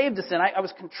enslaved to sin. I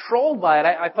was controlled by it.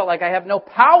 I felt like I have no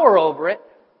power over it.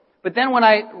 But then when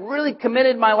I really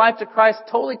committed my life to Christ,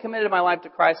 totally committed my life to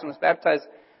Christ and was baptized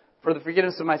for the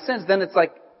forgiveness of my sins, then it's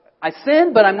like I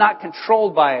sin, but I'm not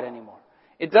controlled by it anymore.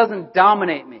 It doesn't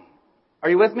dominate me. Are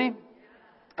you with me?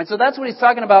 And so that's what he's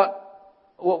talking about,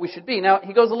 what we should be. Now,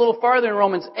 he goes a little farther in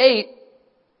Romans 8,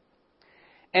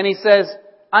 and he says,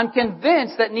 I'm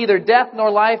convinced that neither death nor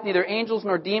life, neither angels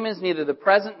nor demons, neither the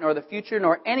present nor the future,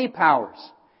 nor any powers,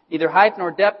 neither height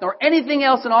nor depth, nor anything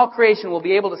else in all creation will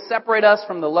be able to separate us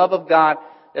from the love of God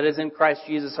that is in Christ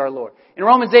Jesus our Lord. In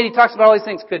Romans 8, he talks about all these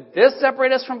things. Could this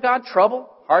separate us from God? Trouble,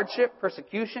 hardship,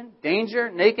 persecution,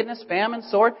 danger, nakedness, famine,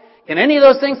 sword. Can any of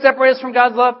those things separate us from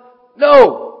God's love?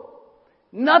 No.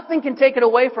 Nothing can take it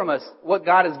away from us, what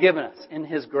God has given us in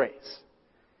His grace.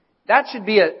 That should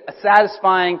be a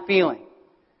satisfying feeling.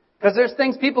 Because there's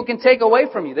things people can take away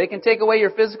from you. They can take away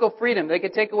your physical freedom. They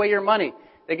can take away your money.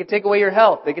 They can take away your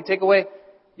health. They can take away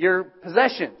your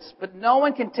possessions. But no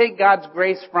one can take God's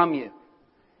grace from you.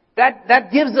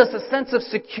 That gives us a sense of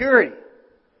security.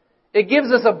 It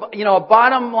gives us a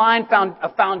bottom line,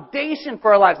 a foundation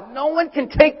for our lives. No one can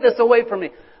take this away from me.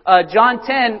 John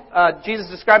 10, Jesus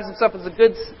describes Himself as a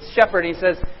good shepherd. He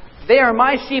says, they are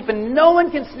my sheep and no one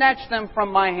can snatch them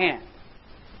from my hand.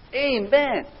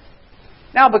 Amen.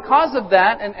 Now because of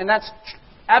that, and that's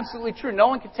absolutely true. No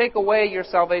one can take away your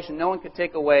salvation. No one can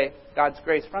take away God's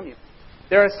grace from you.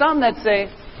 There are some that say,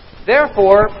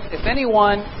 therefore, if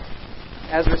anyone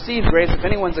has received grace, if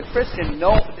anyone's a Christian,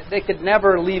 no, they could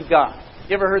never leave God.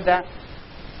 You ever heard that?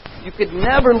 You could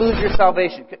never lose your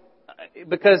salvation.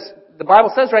 Because the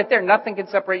Bible says right there, nothing can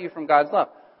separate you from God's love.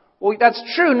 Well, that's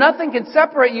true. Nothing can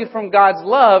separate you from God's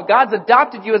love. God's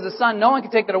adopted you as a son. No one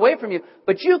can take that away from you.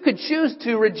 But you could choose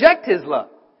to reject His love.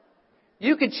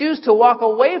 You could choose to walk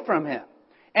away from Him.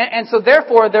 And so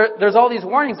therefore, there's all these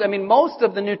warnings. I mean, most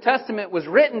of the New Testament was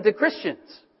written to Christians.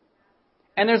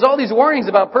 And there's all these warnings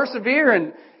about persevere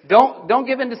and don't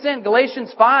give in to sin.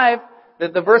 Galatians 5,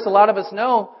 the verse a lot of us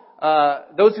know,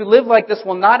 those who live like this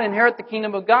will not inherit the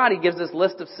kingdom of God. He gives this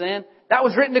list of sin. That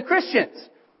was written to Christians.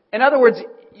 In other words,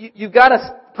 you've got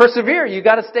to persevere. You've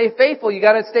got to stay faithful. You've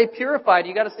got to stay purified.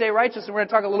 You've got to stay righteous. And we're going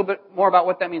to talk a little bit more about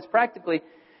what that means practically.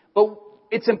 But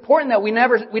it's important that we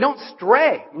don't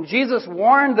stray. And Jesus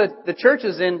warned the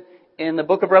churches in the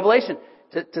book of Revelation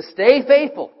to stay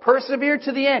faithful, persevere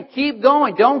to the end, keep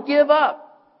going, don't give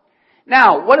up.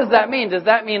 Now, what does that mean? Does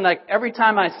that mean like every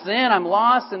time I sin, I'm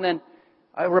lost, and then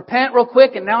I repent real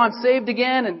quick, and now I'm saved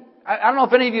again? And I don't know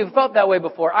if any of you have felt that way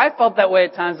before. I felt that way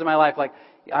at times in my life, like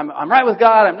I'm right with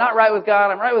God, I'm not right with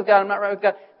God, I'm right with God, I'm not right with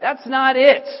God. That's not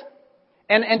it.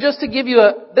 And just to give you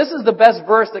this is the best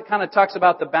verse that kind of talks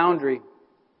about the boundary.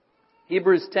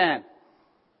 Hebrews 10.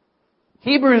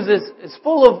 Hebrews is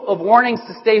full of warnings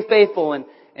to stay faithful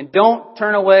and don't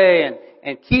turn away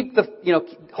and keep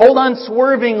hold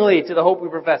unswervingly to the hope we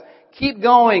profess. Keep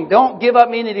going. Don't give up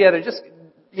meeting together. Just,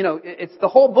 it's the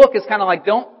whole book is kind of like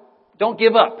don't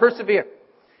give up. Persevere.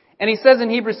 And he says in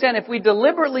Hebrews 10, if we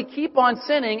deliberately keep on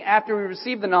sinning after we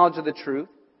receive the knowledge of the truth,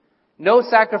 no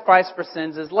sacrifice for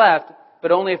sins is left,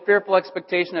 but only a fearful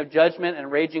expectation of judgment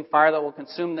and raging fire that will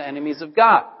consume the enemies of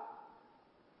God.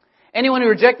 Anyone who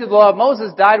rejected the law of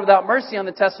Moses died without mercy on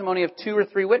the testimony of 2 or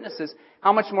 3 witnesses.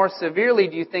 How much more severely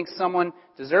do you think someone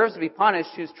deserves to be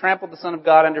punished who's trampled the Son of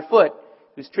God underfoot,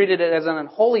 who's treated it as an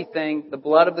unholy thing, the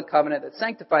blood of the covenant that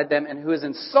sanctified them, and who has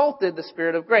insulted the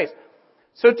Spirit of grace?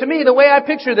 So to me, the way I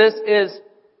picture this is,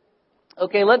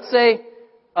 okay, let's say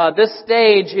this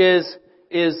stage is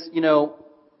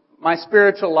my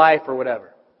spiritual life or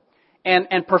whatever.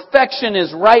 And perfection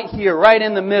is right here, right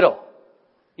in the middle.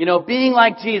 Being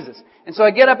like Jesus. And so I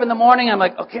get up in the morning, I'm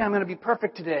like, okay, I'm going to be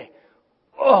perfect today.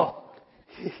 Oh.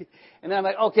 And then I'm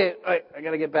like, okay, all right, I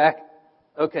got to get back.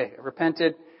 Okay, I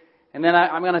repented. And then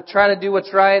I'm going to try to do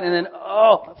what's right. And then,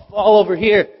 I fall over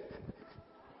here.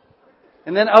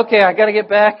 And then, okay, I got to get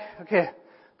back. Okay,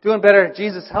 doing better.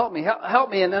 Jesus, help me, help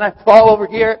me. And then I fall over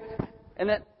here. And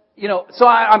then, so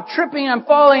I'm tripping, I'm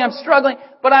falling, I'm struggling,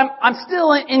 but I'm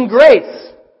still in grace.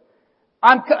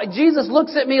 Jesus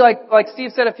looks at me like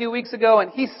Steve said a few weeks ago,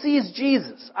 and He sees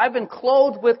Jesus. I've been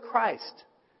clothed with Christ.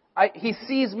 He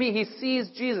sees me. He sees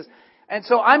Jesus. And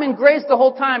so I'm in grace the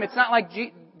whole time. It's not like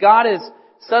God is,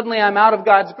 suddenly I'm out of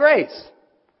God's grace.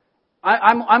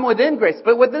 I'm within grace.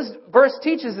 But what this verse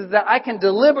teaches is that I can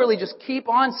deliberately just keep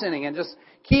on sinning and just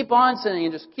keep on sinning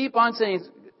and just keep on sinning.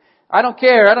 I don't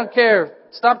care.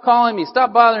 Stop calling me.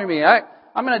 Stop bothering me.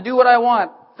 I'm going to do what I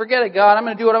want. Forget it, God. I'm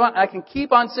going to do what I want. I can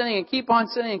keep on sinning and keep on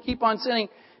sinning and keep on sinning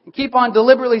and keep on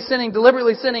deliberately sinning. And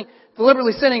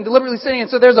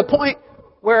so there's a point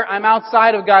where I'm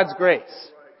outside of God's grace.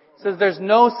 It says there's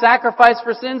no sacrifice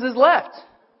for sins is left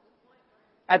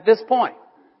at this point.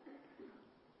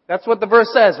 That's what the verse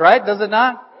says, right? Does it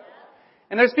not?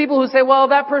 And there's people who say, well,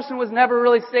 that person was never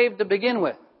really saved to begin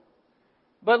with.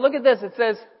 But look at this. It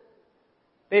says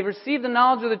they've received the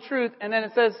knowledge of the truth, and then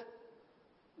it says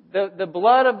the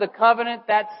blood of the covenant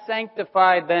that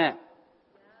sanctified them.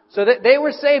 So that they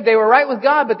were saved, they were right with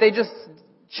God, but they just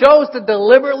chose to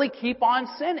deliberately keep on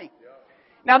sinning.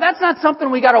 Now that's not something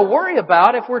we got to worry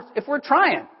about if we're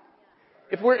trying.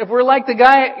 If we're like the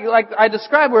guy like I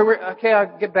described, where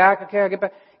I'll get back.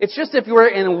 It's just if we're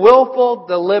in willful,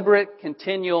 deliberate,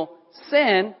 continual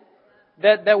sin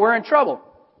that we're in trouble.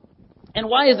 And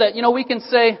why is that? We can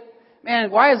say,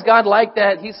 man, why is God like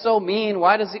that? He's so mean.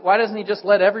 Why doesn't He just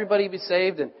let everybody be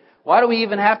saved? And why do we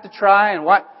even have to try? And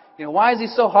why is He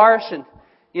so harsh? And,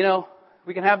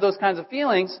 we can have those kinds of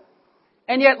feelings.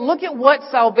 And yet, look at what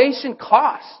salvation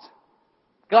cost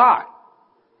God.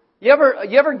 You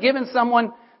ever given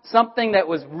someone something that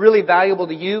was really valuable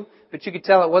to you, but you could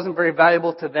tell it wasn't very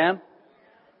valuable to them?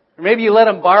 Or maybe you let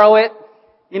them borrow it.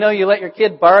 You let your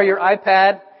kid borrow your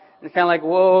iPad. And you're kind of like,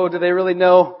 whoa, do they really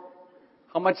know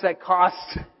how much that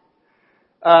costs?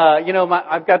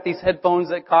 I've got these headphones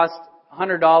that cost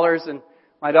 $100, and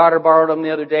my daughter borrowed them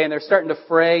the other day, and they're starting to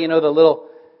fray.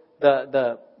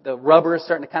 The the rubber is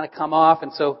starting to kind of come off.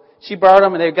 And so she borrowed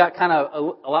them and they got kind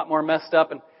of a lot more messed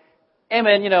up. And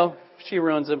amen, she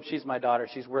ruins them. She's my daughter.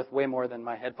 She's worth way more than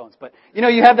my headphones. But,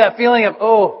 you have that feeling of,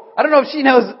 I don't know if she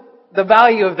knows the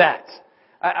value of that.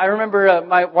 I remember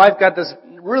my wife got this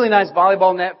really nice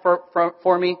volleyball net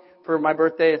for me for my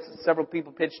birthday. Several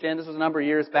people pitched in. This was a number of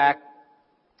years back.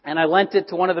 And I lent it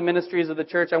to one of the ministries of the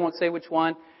church. I won't say which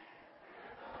one.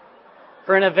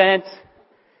 For an event.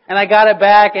 And I got it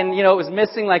back and, it was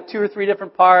missing like 2 or 3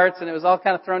 different parts and it was all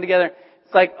kind of thrown together.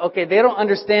 It's like, okay, they don't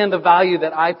understand the value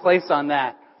that I place on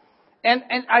that. And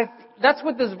that's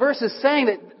what this verse is saying,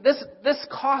 that this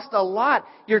cost a lot.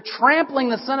 You're trampling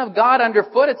the Son of God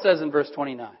underfoot, it says in verse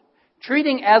 29.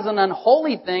 Treating as an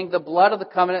unholy thing the blood of the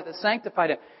covenant that sanctified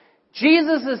Him.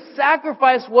 Jesus'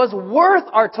 sacrifice was worth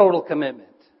our total commitment.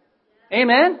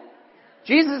 Amen?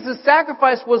 Jesus'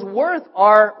 sacrifice was worth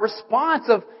our response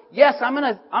of, yes, I'm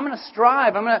gonna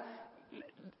strive.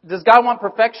 Does God want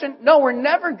perfection? No, we're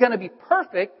never gonna be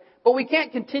perfect, but we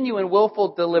can't continue in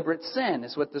willful, deliberate sin,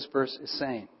 is what this verse is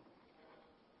saying.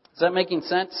 Is that making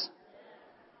sense?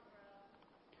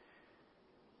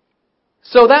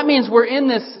 So that means we're in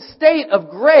this state of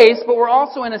grace, but we're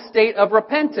also in a state of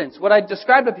repentance. What I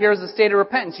described up here is a state of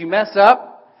repentance. You mess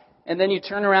up, and then you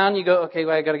turn around and you go, okay,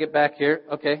 well, I gotta get back here.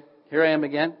 Okay, here I am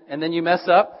again. And then you mess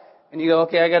up, and you go,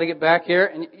 okay, I gotta get back here.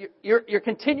 And you're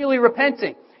continually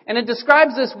repenting. And it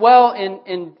describes this well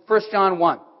in 1 John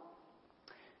 1.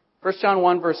 1 John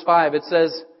 1 verse 5, it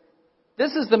says,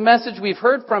 "This is the message we've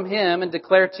heard from Him and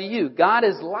declare to you. God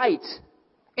is light.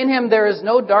 In Him there is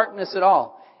no darkness at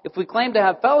all. If we claim to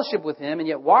have fellowship with Him and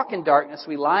yet walk in darkness,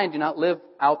 we lie and do not live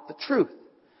out the truth.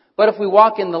 But if we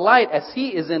walk in the light as He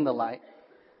is in the light,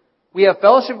 we have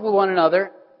fellowship with one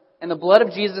another, and the blood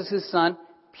of Jesus, His Son,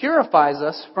 purifies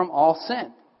us from all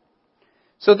sin."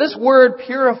 So this word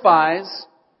purifies,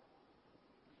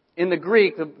 in the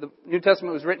Greek, the New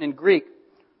Testament was written in Greek,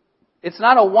 it's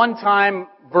not a one-time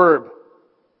verb.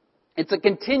 It's a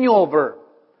continual verb.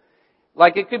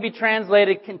 Like it could be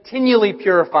translated, continually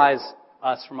purifies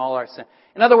us from all our sin.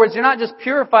 In other words, you're not just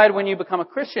purified when you become a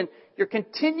Christian, you're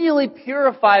continually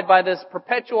purified by this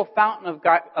perpetual fountain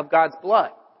of God's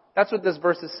blood. That's what this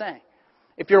verse is saying.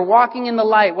 If you're walking in the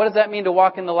light, what does that mean to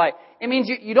walk in the light? It means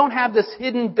you don't have this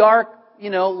hidden dark,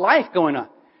 life going on.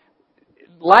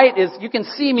 Light is, you can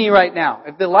see me right now.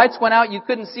 If the lights went out, you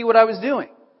couldn't see what I was doing.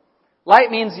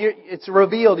 Light means it's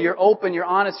revealed, you're open, you're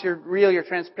honest, you're real, you're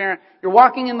transparent. You're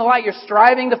walking in the light, you're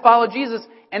striving to follow Jesus,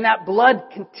 and that blood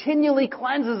continually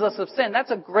cleanses us of sin. That's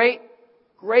a great,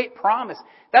 great promise.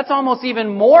 That's almost even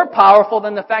more powerful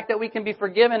than the fact that we can be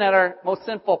forgiven at our most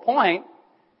sinful point,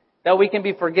 that we can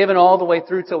be forgiven all the way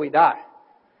through till we die.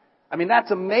 I mean,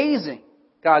 that's amazing,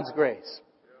 God's grace.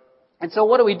 And so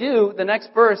what do? The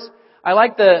next verse, I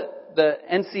like the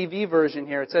NCV version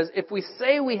here. It says, "If we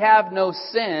say we have no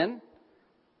sin,"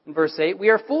 in verse 8, "we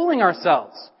are fooling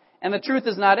ourselves, and the truth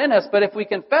is not in us. But if we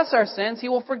confess our sins, He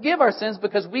will forgive our sins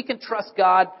because we can trust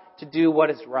God to do what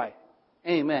is right."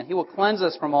 Amen. He will cleanse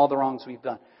us from all the wrongs we've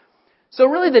done. So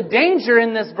really the danger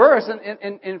in this verse,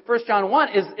 in 1 John 1,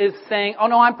 is saying, oh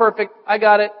no, I'm perfect, I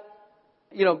got it.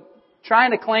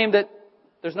 Trying to claim that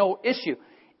there's no issue.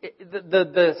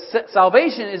 The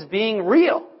salvation is being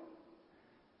real.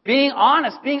 Being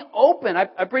honest, being open.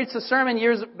 I preached a sermon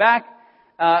years back,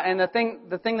 and the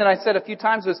thing that I said a few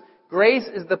times was, grace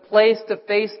is the place to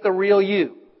face the real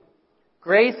you.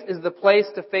 Grace is the place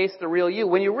to face the real you.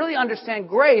 When you really understand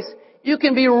grace, you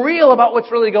can be real about what's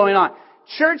really going on.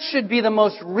 Church should be the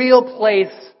most real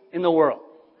place in the world,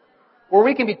 where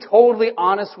we can be totally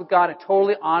honest with God and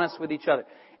totally honest with each other.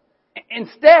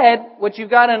 Instead, what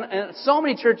you've got in so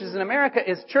many churches in America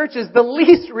is church is the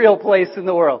least real place in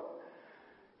the world.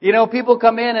 People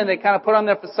come in and they kind of put on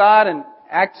their facade and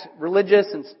act religious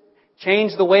and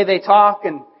change the way they talk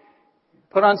and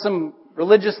put on some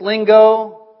religious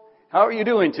lingo. "How are you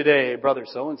doing today, brother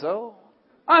so-and-so?"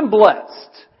 "I'm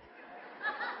blessed."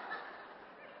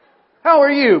 "How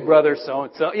are you, brother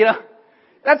so-and-so?"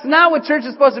 That's not what church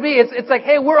is supposed to be. It's like,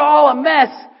 hey, we're all a mess.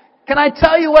 Can I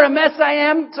tell you what a mess I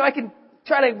am so I can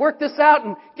try to work this out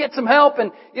and get some help?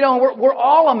 And, we're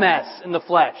all a mess in the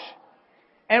flesh.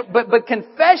 But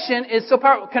confession is so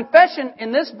powerful. Confession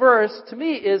in this verse, to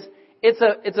me, it's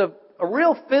a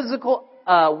real physical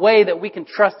way that we can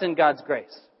trust in God's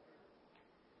grace.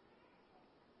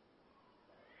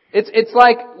 It's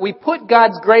like we put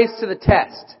God's grace to the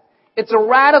test. It's a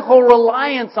radical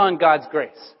reliance on God's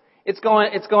grace. It's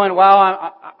going,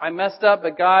 wow, I messed up,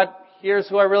 but God, here's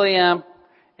who I really am,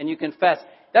 and you confess.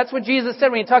 That's what Jesus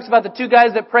said when He talks about the 2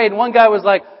 guys that prayed. And one guy was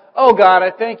like, "Oh God,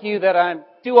 I thank you that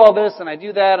do all this and I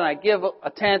do that and I give a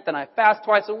tenth and I fast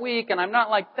twice a week and I'm not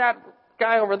like that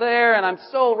guy over there and I'm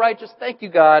so righteous. Thank you,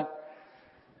 God.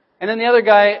 And then the other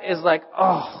guy is like,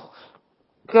 oh,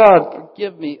 God,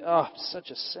 forgive me. Oh, I'm such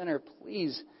a sinner.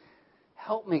 Please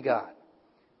help me, God.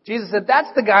 Jesus said, that's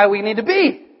the guy we need to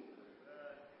be.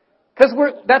 Because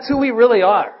that's who we really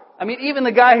are. I mean, even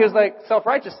the guy who's like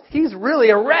self-righteous, he's really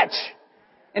a wretch.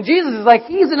 And Jesus is like,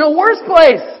 he's in a worse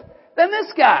place than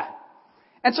this guy.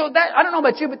 And so that, I don't know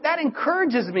about you, but that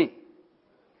encourages me.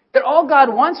 That all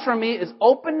God wants from me is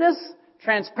openness,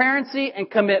 transparency, and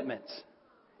commitment.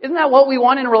 Isn't that what we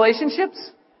want in relationships?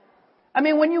 I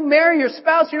mean, when you marry your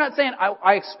spouse, you're not saying,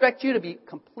 I expect you to be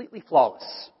completely flawless.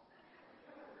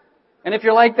 And if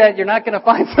you're like that, you're not going to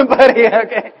find somebody,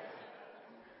 okay?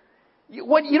 You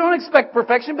don't expect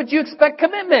perfection, but you expect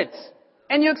commitment.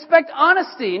 And you expect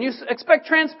honesty. And you expect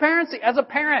transparency. As a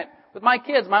parent, with my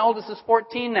kids, my oldest is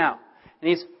 14 now. And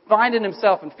he's finding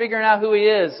himself and figuring out who he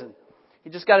is. And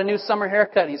he just got a new summer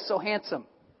haircut and he's so handsome.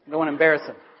 I don't want to embarrass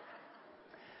him.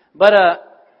 But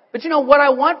you know, what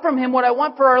I want from him, what I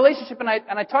want for our relationship, and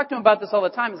I talk to him about this all the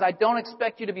time, is I don't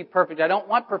expect you to be perfect. I don't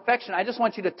want perfection. I just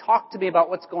want you to talk to me about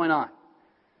what's going on.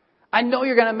 I know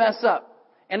you're going to mess up.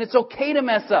 And it's okay to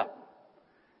mess up.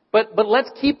 But let's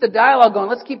keep the dialogue going.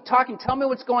 Let's keep talking. Tell me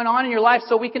what's going on in your life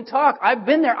so we can talk. I've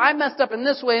been there. I messed up in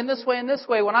this way, and this way, and this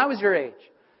way when I was your age.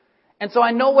 And so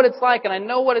I know what it's like, and I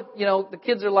know what the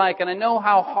kids are like, and I know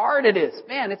how hard it is.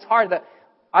 Man, it's hard.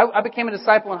 I became a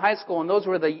disciple in high school, and those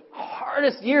were the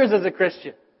hardest years as a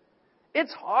Christian.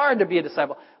 It's hard to be a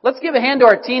disciple. Let's give a hand to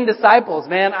our teen disciples,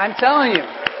 man. I'm telling you.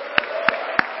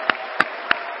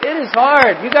 It is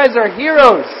hard. You guys are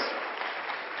heroes.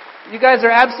 You guys are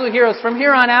absolute heroes. From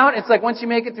here on out, it's like once you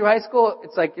make it through high school,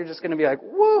 it's like you're just going to be like,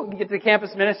 woo! You get to the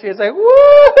campus ministry, it's like,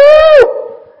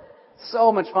 woo!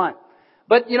 So much fun.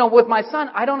 But, with my son,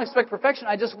 I don't expect perfection.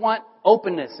 I just want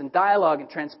openness and dialogue and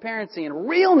transparency and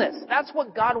realness. That's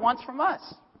what God wants from us.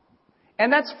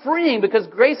 And that's freeing because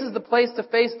grace is the place to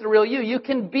face the real you. You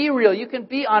can be real. You can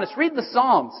be honest. Read the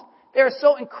Psalms. They are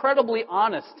so incredibly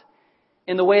honest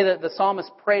in the way that the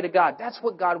psalmists pray to God. That's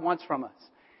what God wants from us.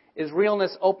 Is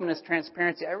realness, openness,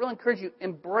 transparency. I really encourage you,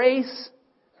 embrace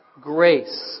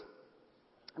grace.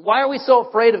 Why are we so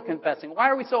afraid of confessing? Why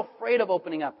are we so afraid of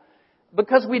opening up?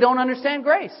 Because we don't understand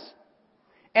grace.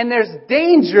 And there's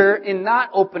danger in not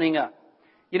opening up.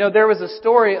 There was a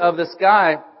story of this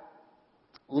guy,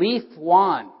 Li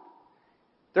Fuan,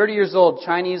 30 years old,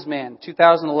 Chinese man,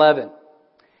 2011.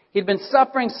 He'd been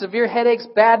suffering severe headaches,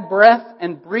 bad breath,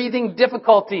 and breathing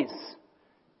difficulties.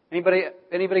 Anybody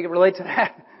can relate to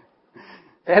that?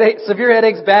 Severe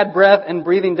headaches, bad breath, and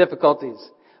breathing difficulties.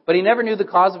 But he never knew the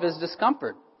cause of his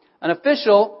discomfort. An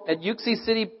official at Yuxi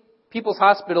City People's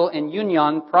Hospital in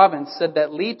Yunnan province said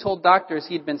that Li told doctors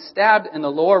he'd been stabbed in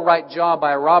the lower right jaw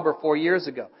by a robber 4 years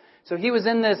ago. So he was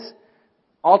in this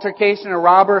altercation, a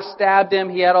robber stabbed him,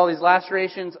 he had all these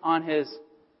lacerations on his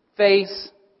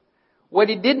face. What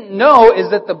he didn't know is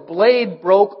that the blade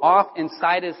broke off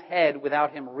inside his head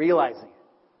without him realizing it.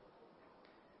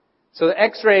 So the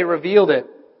x-ray revealed it.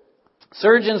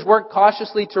 Surgeons worked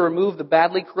cautiously to remove the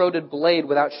badly corroded blade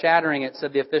without shattering it,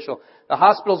 said the official. The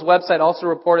hospital's website also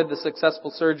reported the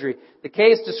successful surgery. The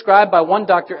case, described by one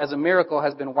doctor as a miracle,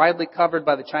 has been widely covered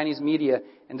by the Chinese media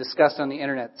and discussed on the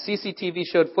internet. CCTV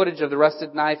showed footage of the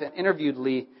rusted knife and interviewed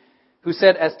Li, who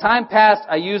said, "As time passed,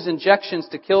 I used injections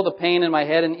to kill the pain in my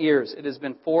head and ears. It has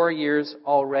been 4 years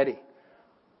already."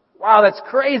 Wow, that's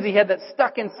crazy. He had that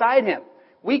stuck inside him.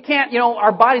 We can't,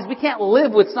 our bodies, we can't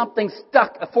live with something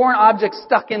stuck, a foreign object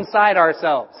stuck inside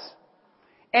ourselves.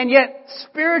 And yet,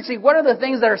 spiritually, what are the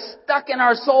things that are stuck in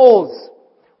our souls?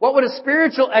 What would a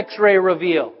spiritual x-ray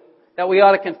reveal that we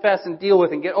ought to confess and deal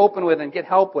with and get open with and get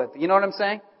help with? You know what I'm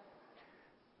saying?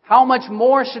 How much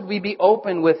more should we be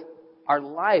open with our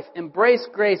life? Embrace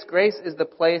grace. Grace is the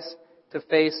place to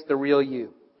face the real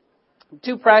you.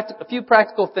 A few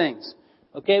practical things.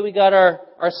 Okay, we got our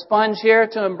sponge here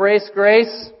to embrace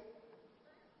grace.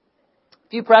 A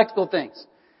few practical things.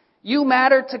 You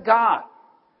matter to God.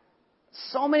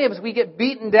 So many of us, we get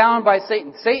beaten down by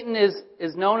Satan. Satan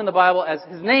is known in the Bible as,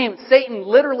 his name, Satan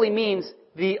literally means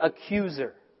the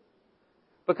accuser.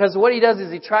 Because what he does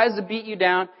is he tries to beat you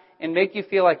down and make you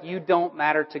feel like you don't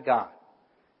matter to God.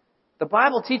 The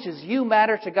Bible teaches you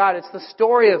matter to God. It's the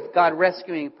story of God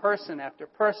rescuing person after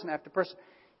person after person.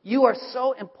 You are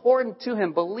so important to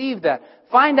Him. Believe that.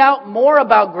 Find out more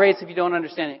about grace if you don't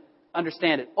understand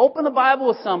it. Open the Bible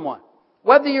with someone.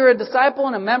 Whether you're a disciple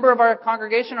and a member of our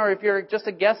congregation or if you're just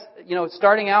a guest,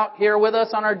 starting out here with us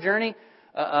on our journey,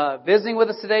 visiting with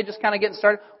us today, just kind of getting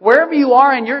started. Wherever you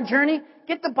are in your journey,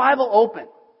 get the Bible open.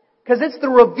 Because it's the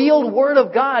revealed Word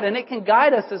of God, and it can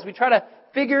guide us as we try to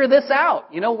figure this out.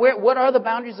 What are the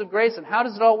boundaries of grace, and how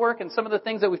does it all work, and some of the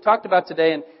things that we've talked about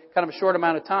today in kind of a short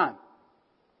amount of time.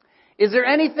 Is there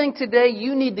anything today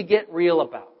you need to get real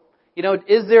about?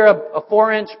 Is there a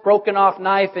 4-inch broken off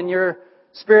knife in your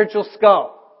spiritual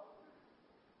skull?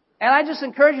 And I just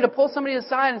encourage you to pull somebody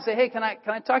aside and say, hey, can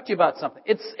I talk to you about something?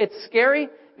 It's scary.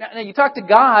 Now you talk to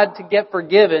God to get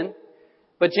forgiven,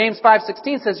 but James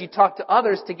 5:16 says you talk to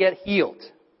others to get healed.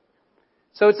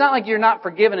 So it's not like you're not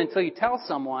forgiven until you tell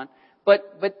someone,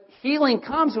 but healing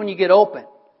comes when you get open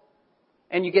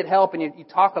and you get help and you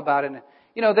talk about it. And,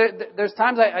 there's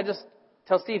times I just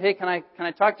tell Steve, hey, can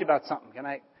I talk to you about something?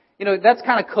 That's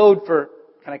kind of code for,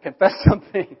 can I confess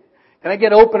something? Can I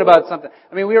get open about something?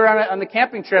 We were on the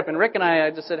camping trip, and Rick and I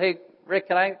just said, hey, Rick,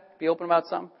 can I be open about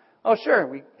something? Oh, sure.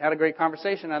 We had a great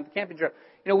conversation on the camping trip.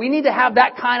 We need to have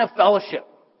that kind of fellowship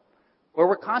where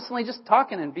we're constantly just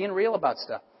talking and being real about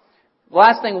stuff. The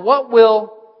last thing, what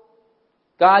will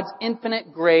God's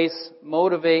infinite grace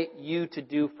motivate you to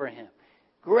do for Him?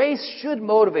 Grace should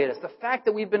motivate us. The fact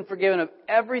that we've been forgiven of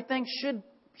everything should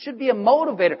be a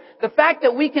motivator. The fact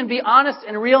that we can be honest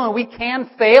and real and we can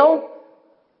fail,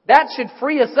 that should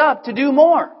free us up to do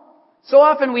more. So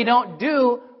often we don't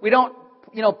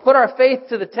put our faith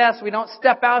to the test. We don't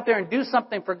step out there and do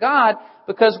something for God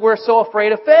because we're so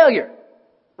afraid of failure.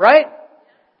 Right?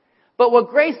 But what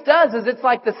grace does is it's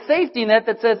like the safety net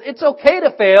that says it's okay to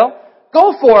fail.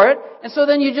 Go for it. And so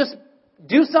then you just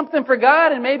do something for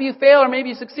God, and maybe you fail or maybe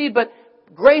you succeed, but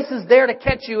grace is there to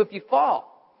catch you if you fall.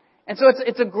 And so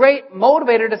it's a great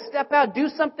motivator to step out, do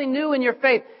something new in your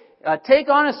faith. Take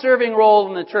on a serving role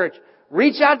in the church.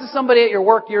 Reach out to somebody at your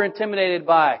work you're intimidated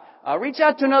by. Reach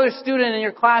out to another student in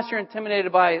your class you're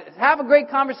intimidated by. Have a great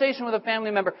conversation with a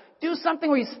family member. Do something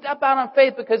where you step out on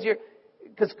faith because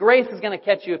grace is going to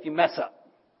catch you if you mess up.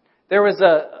 There was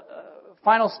a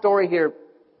final story here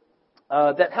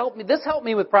that helped me. This helped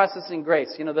me with processing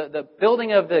grace. The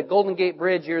building of the Golden Gate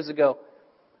Bridge years ago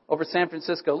over San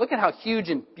Francisco. Look at how huge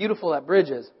and beautiful that bridge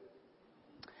is.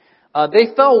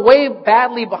 They fell way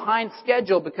badly behind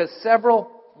schedule because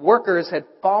several workers had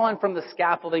fallen from the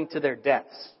scaffolding to their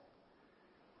deaths.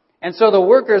 And so the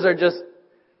workers are just,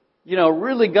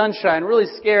 really gun-shy and really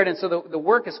scared, and so the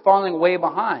work is falling way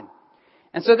behind.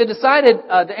 And so they decided,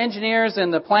 the engineers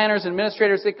and the planners and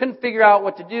administrators, they couldn't figure out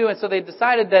what to do, and so they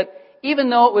decided that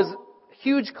even though it was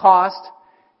huge cost,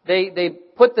 they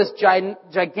put this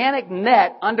gigantic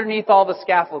net underneath all the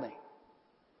scaffolding.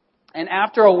 And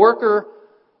after a worker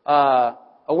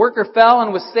fell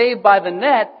and was saved by the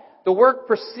net, the work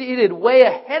proceeded way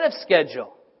ahead of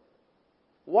schedule.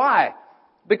 Why?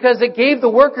 Because it gave the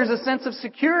workers a sense of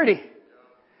security.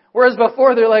 Whereas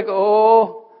before they're like,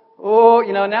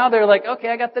 now they're like, okay,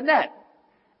 I got the net.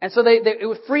 And so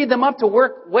it freed them up to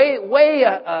work way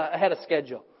ahead of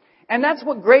schedule. And that's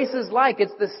what grace is like.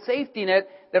 It's the safety net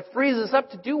that frees us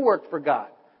up to do work for God,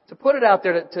 to put it out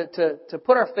there, to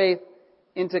put our faith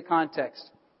into context,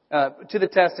 to the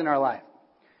test in our life.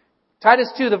 Titus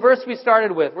 2, the verse we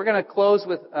started with, we're going to close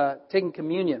with taking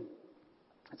communion.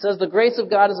 It says, the grace of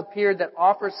God has appeared that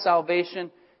offers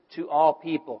salvation to all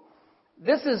people.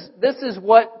 This is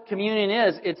what communion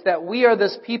is. It's that we are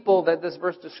this people that this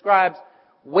verse describes,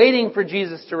 waiting for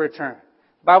Jesus to return.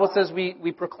 The Bible says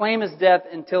we proclaim His death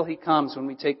until He comes when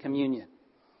we take communion.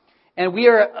 And we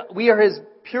are His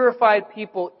purified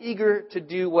people, eager to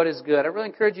do what is good. I really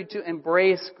encourage you to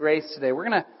embrace grace today. We're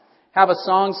going to have a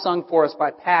song sung for us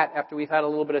by Pat after we've had a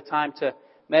little bit of time to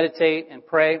meditate and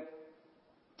pray.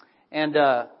 And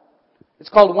it's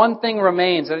called One Thing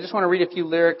Remains. I just want to read a few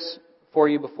lyrics for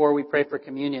you before we pray for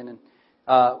communion. And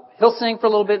he'll sing for a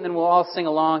little bit, and then we'll all sing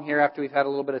along here after we've had a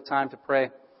little bit of time to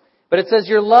pray. But it says,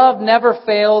 your love never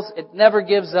fails, it never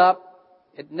gives up,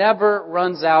 it never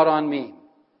runs out on me.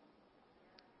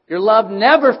 Your love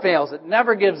never fails, it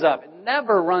never gives up, it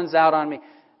never runs out on me.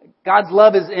 God's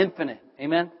love is infinite.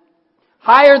 Amen?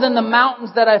 Higher than the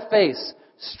mountains that I face,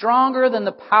 stronger than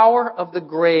the power of the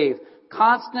grave,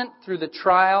 constant through the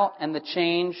trial and the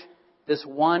change, this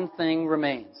one thing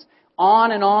remains.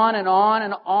 On and on and on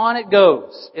and on it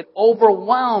goes. It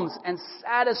overwhelms and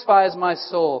satisfies my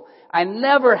soul. I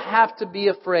never have to be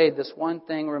afraid. This one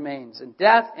thing remains. In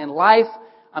death and life,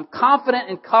 I'm confident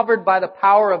and covered by the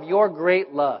power of your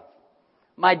great love.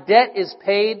 My debt is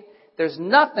paid. There's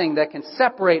nothing that can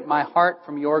separate my heart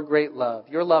from your great love.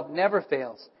 Your love never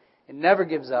fails. It never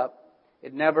gives up.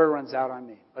 It never runs out on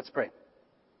me. Let's pray.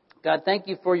 God, thank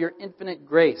you for your infinite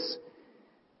grace.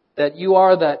 That you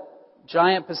are that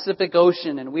giant Pacific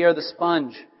Ocean and we are the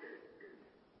sponge.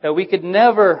 That we could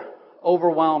never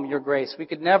overwhelm your grace. We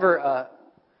could never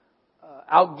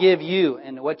outgive you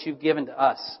and what you've given to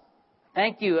us.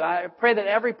 Thank you. I pray that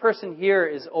every person here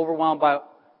is overwhelmed by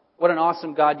what an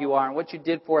awesome God you are and what you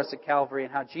did for us at Calvary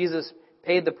and how Jesus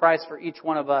paid the price for each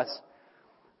one of us.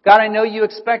 God, I know you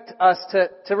expect us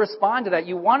to respond to that.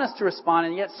 You want us to respond,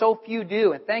 and yet so few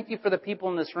do. And thank you for the people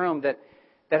in this room that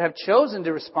have chosen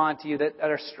to respond to you, that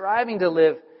are striving to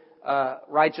live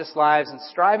righteous lives and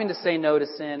striving to say no to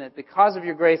sin because of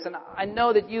your grace. And I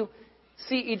know that you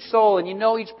see each soul, and you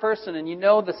know each person, and you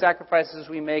know the sacrifices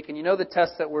we make, and you know the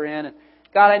tests that we're in. And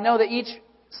God, I know that each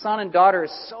son and daughter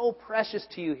is so precious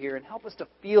to you here, and help us to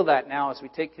feel that now as we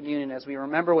take communion, as we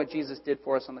remember what Jesus did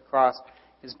for us on the cross,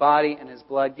 His body and His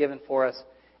blood given for us.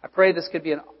 I pray this could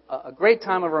be a great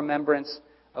time of remembrance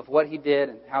of what He did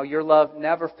and how your love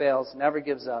never fails, never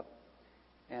gives up,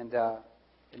 and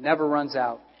it never runs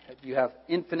out. You have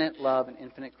infinite love and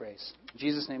infinite grace. In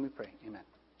Jesus' name we pray. Amen.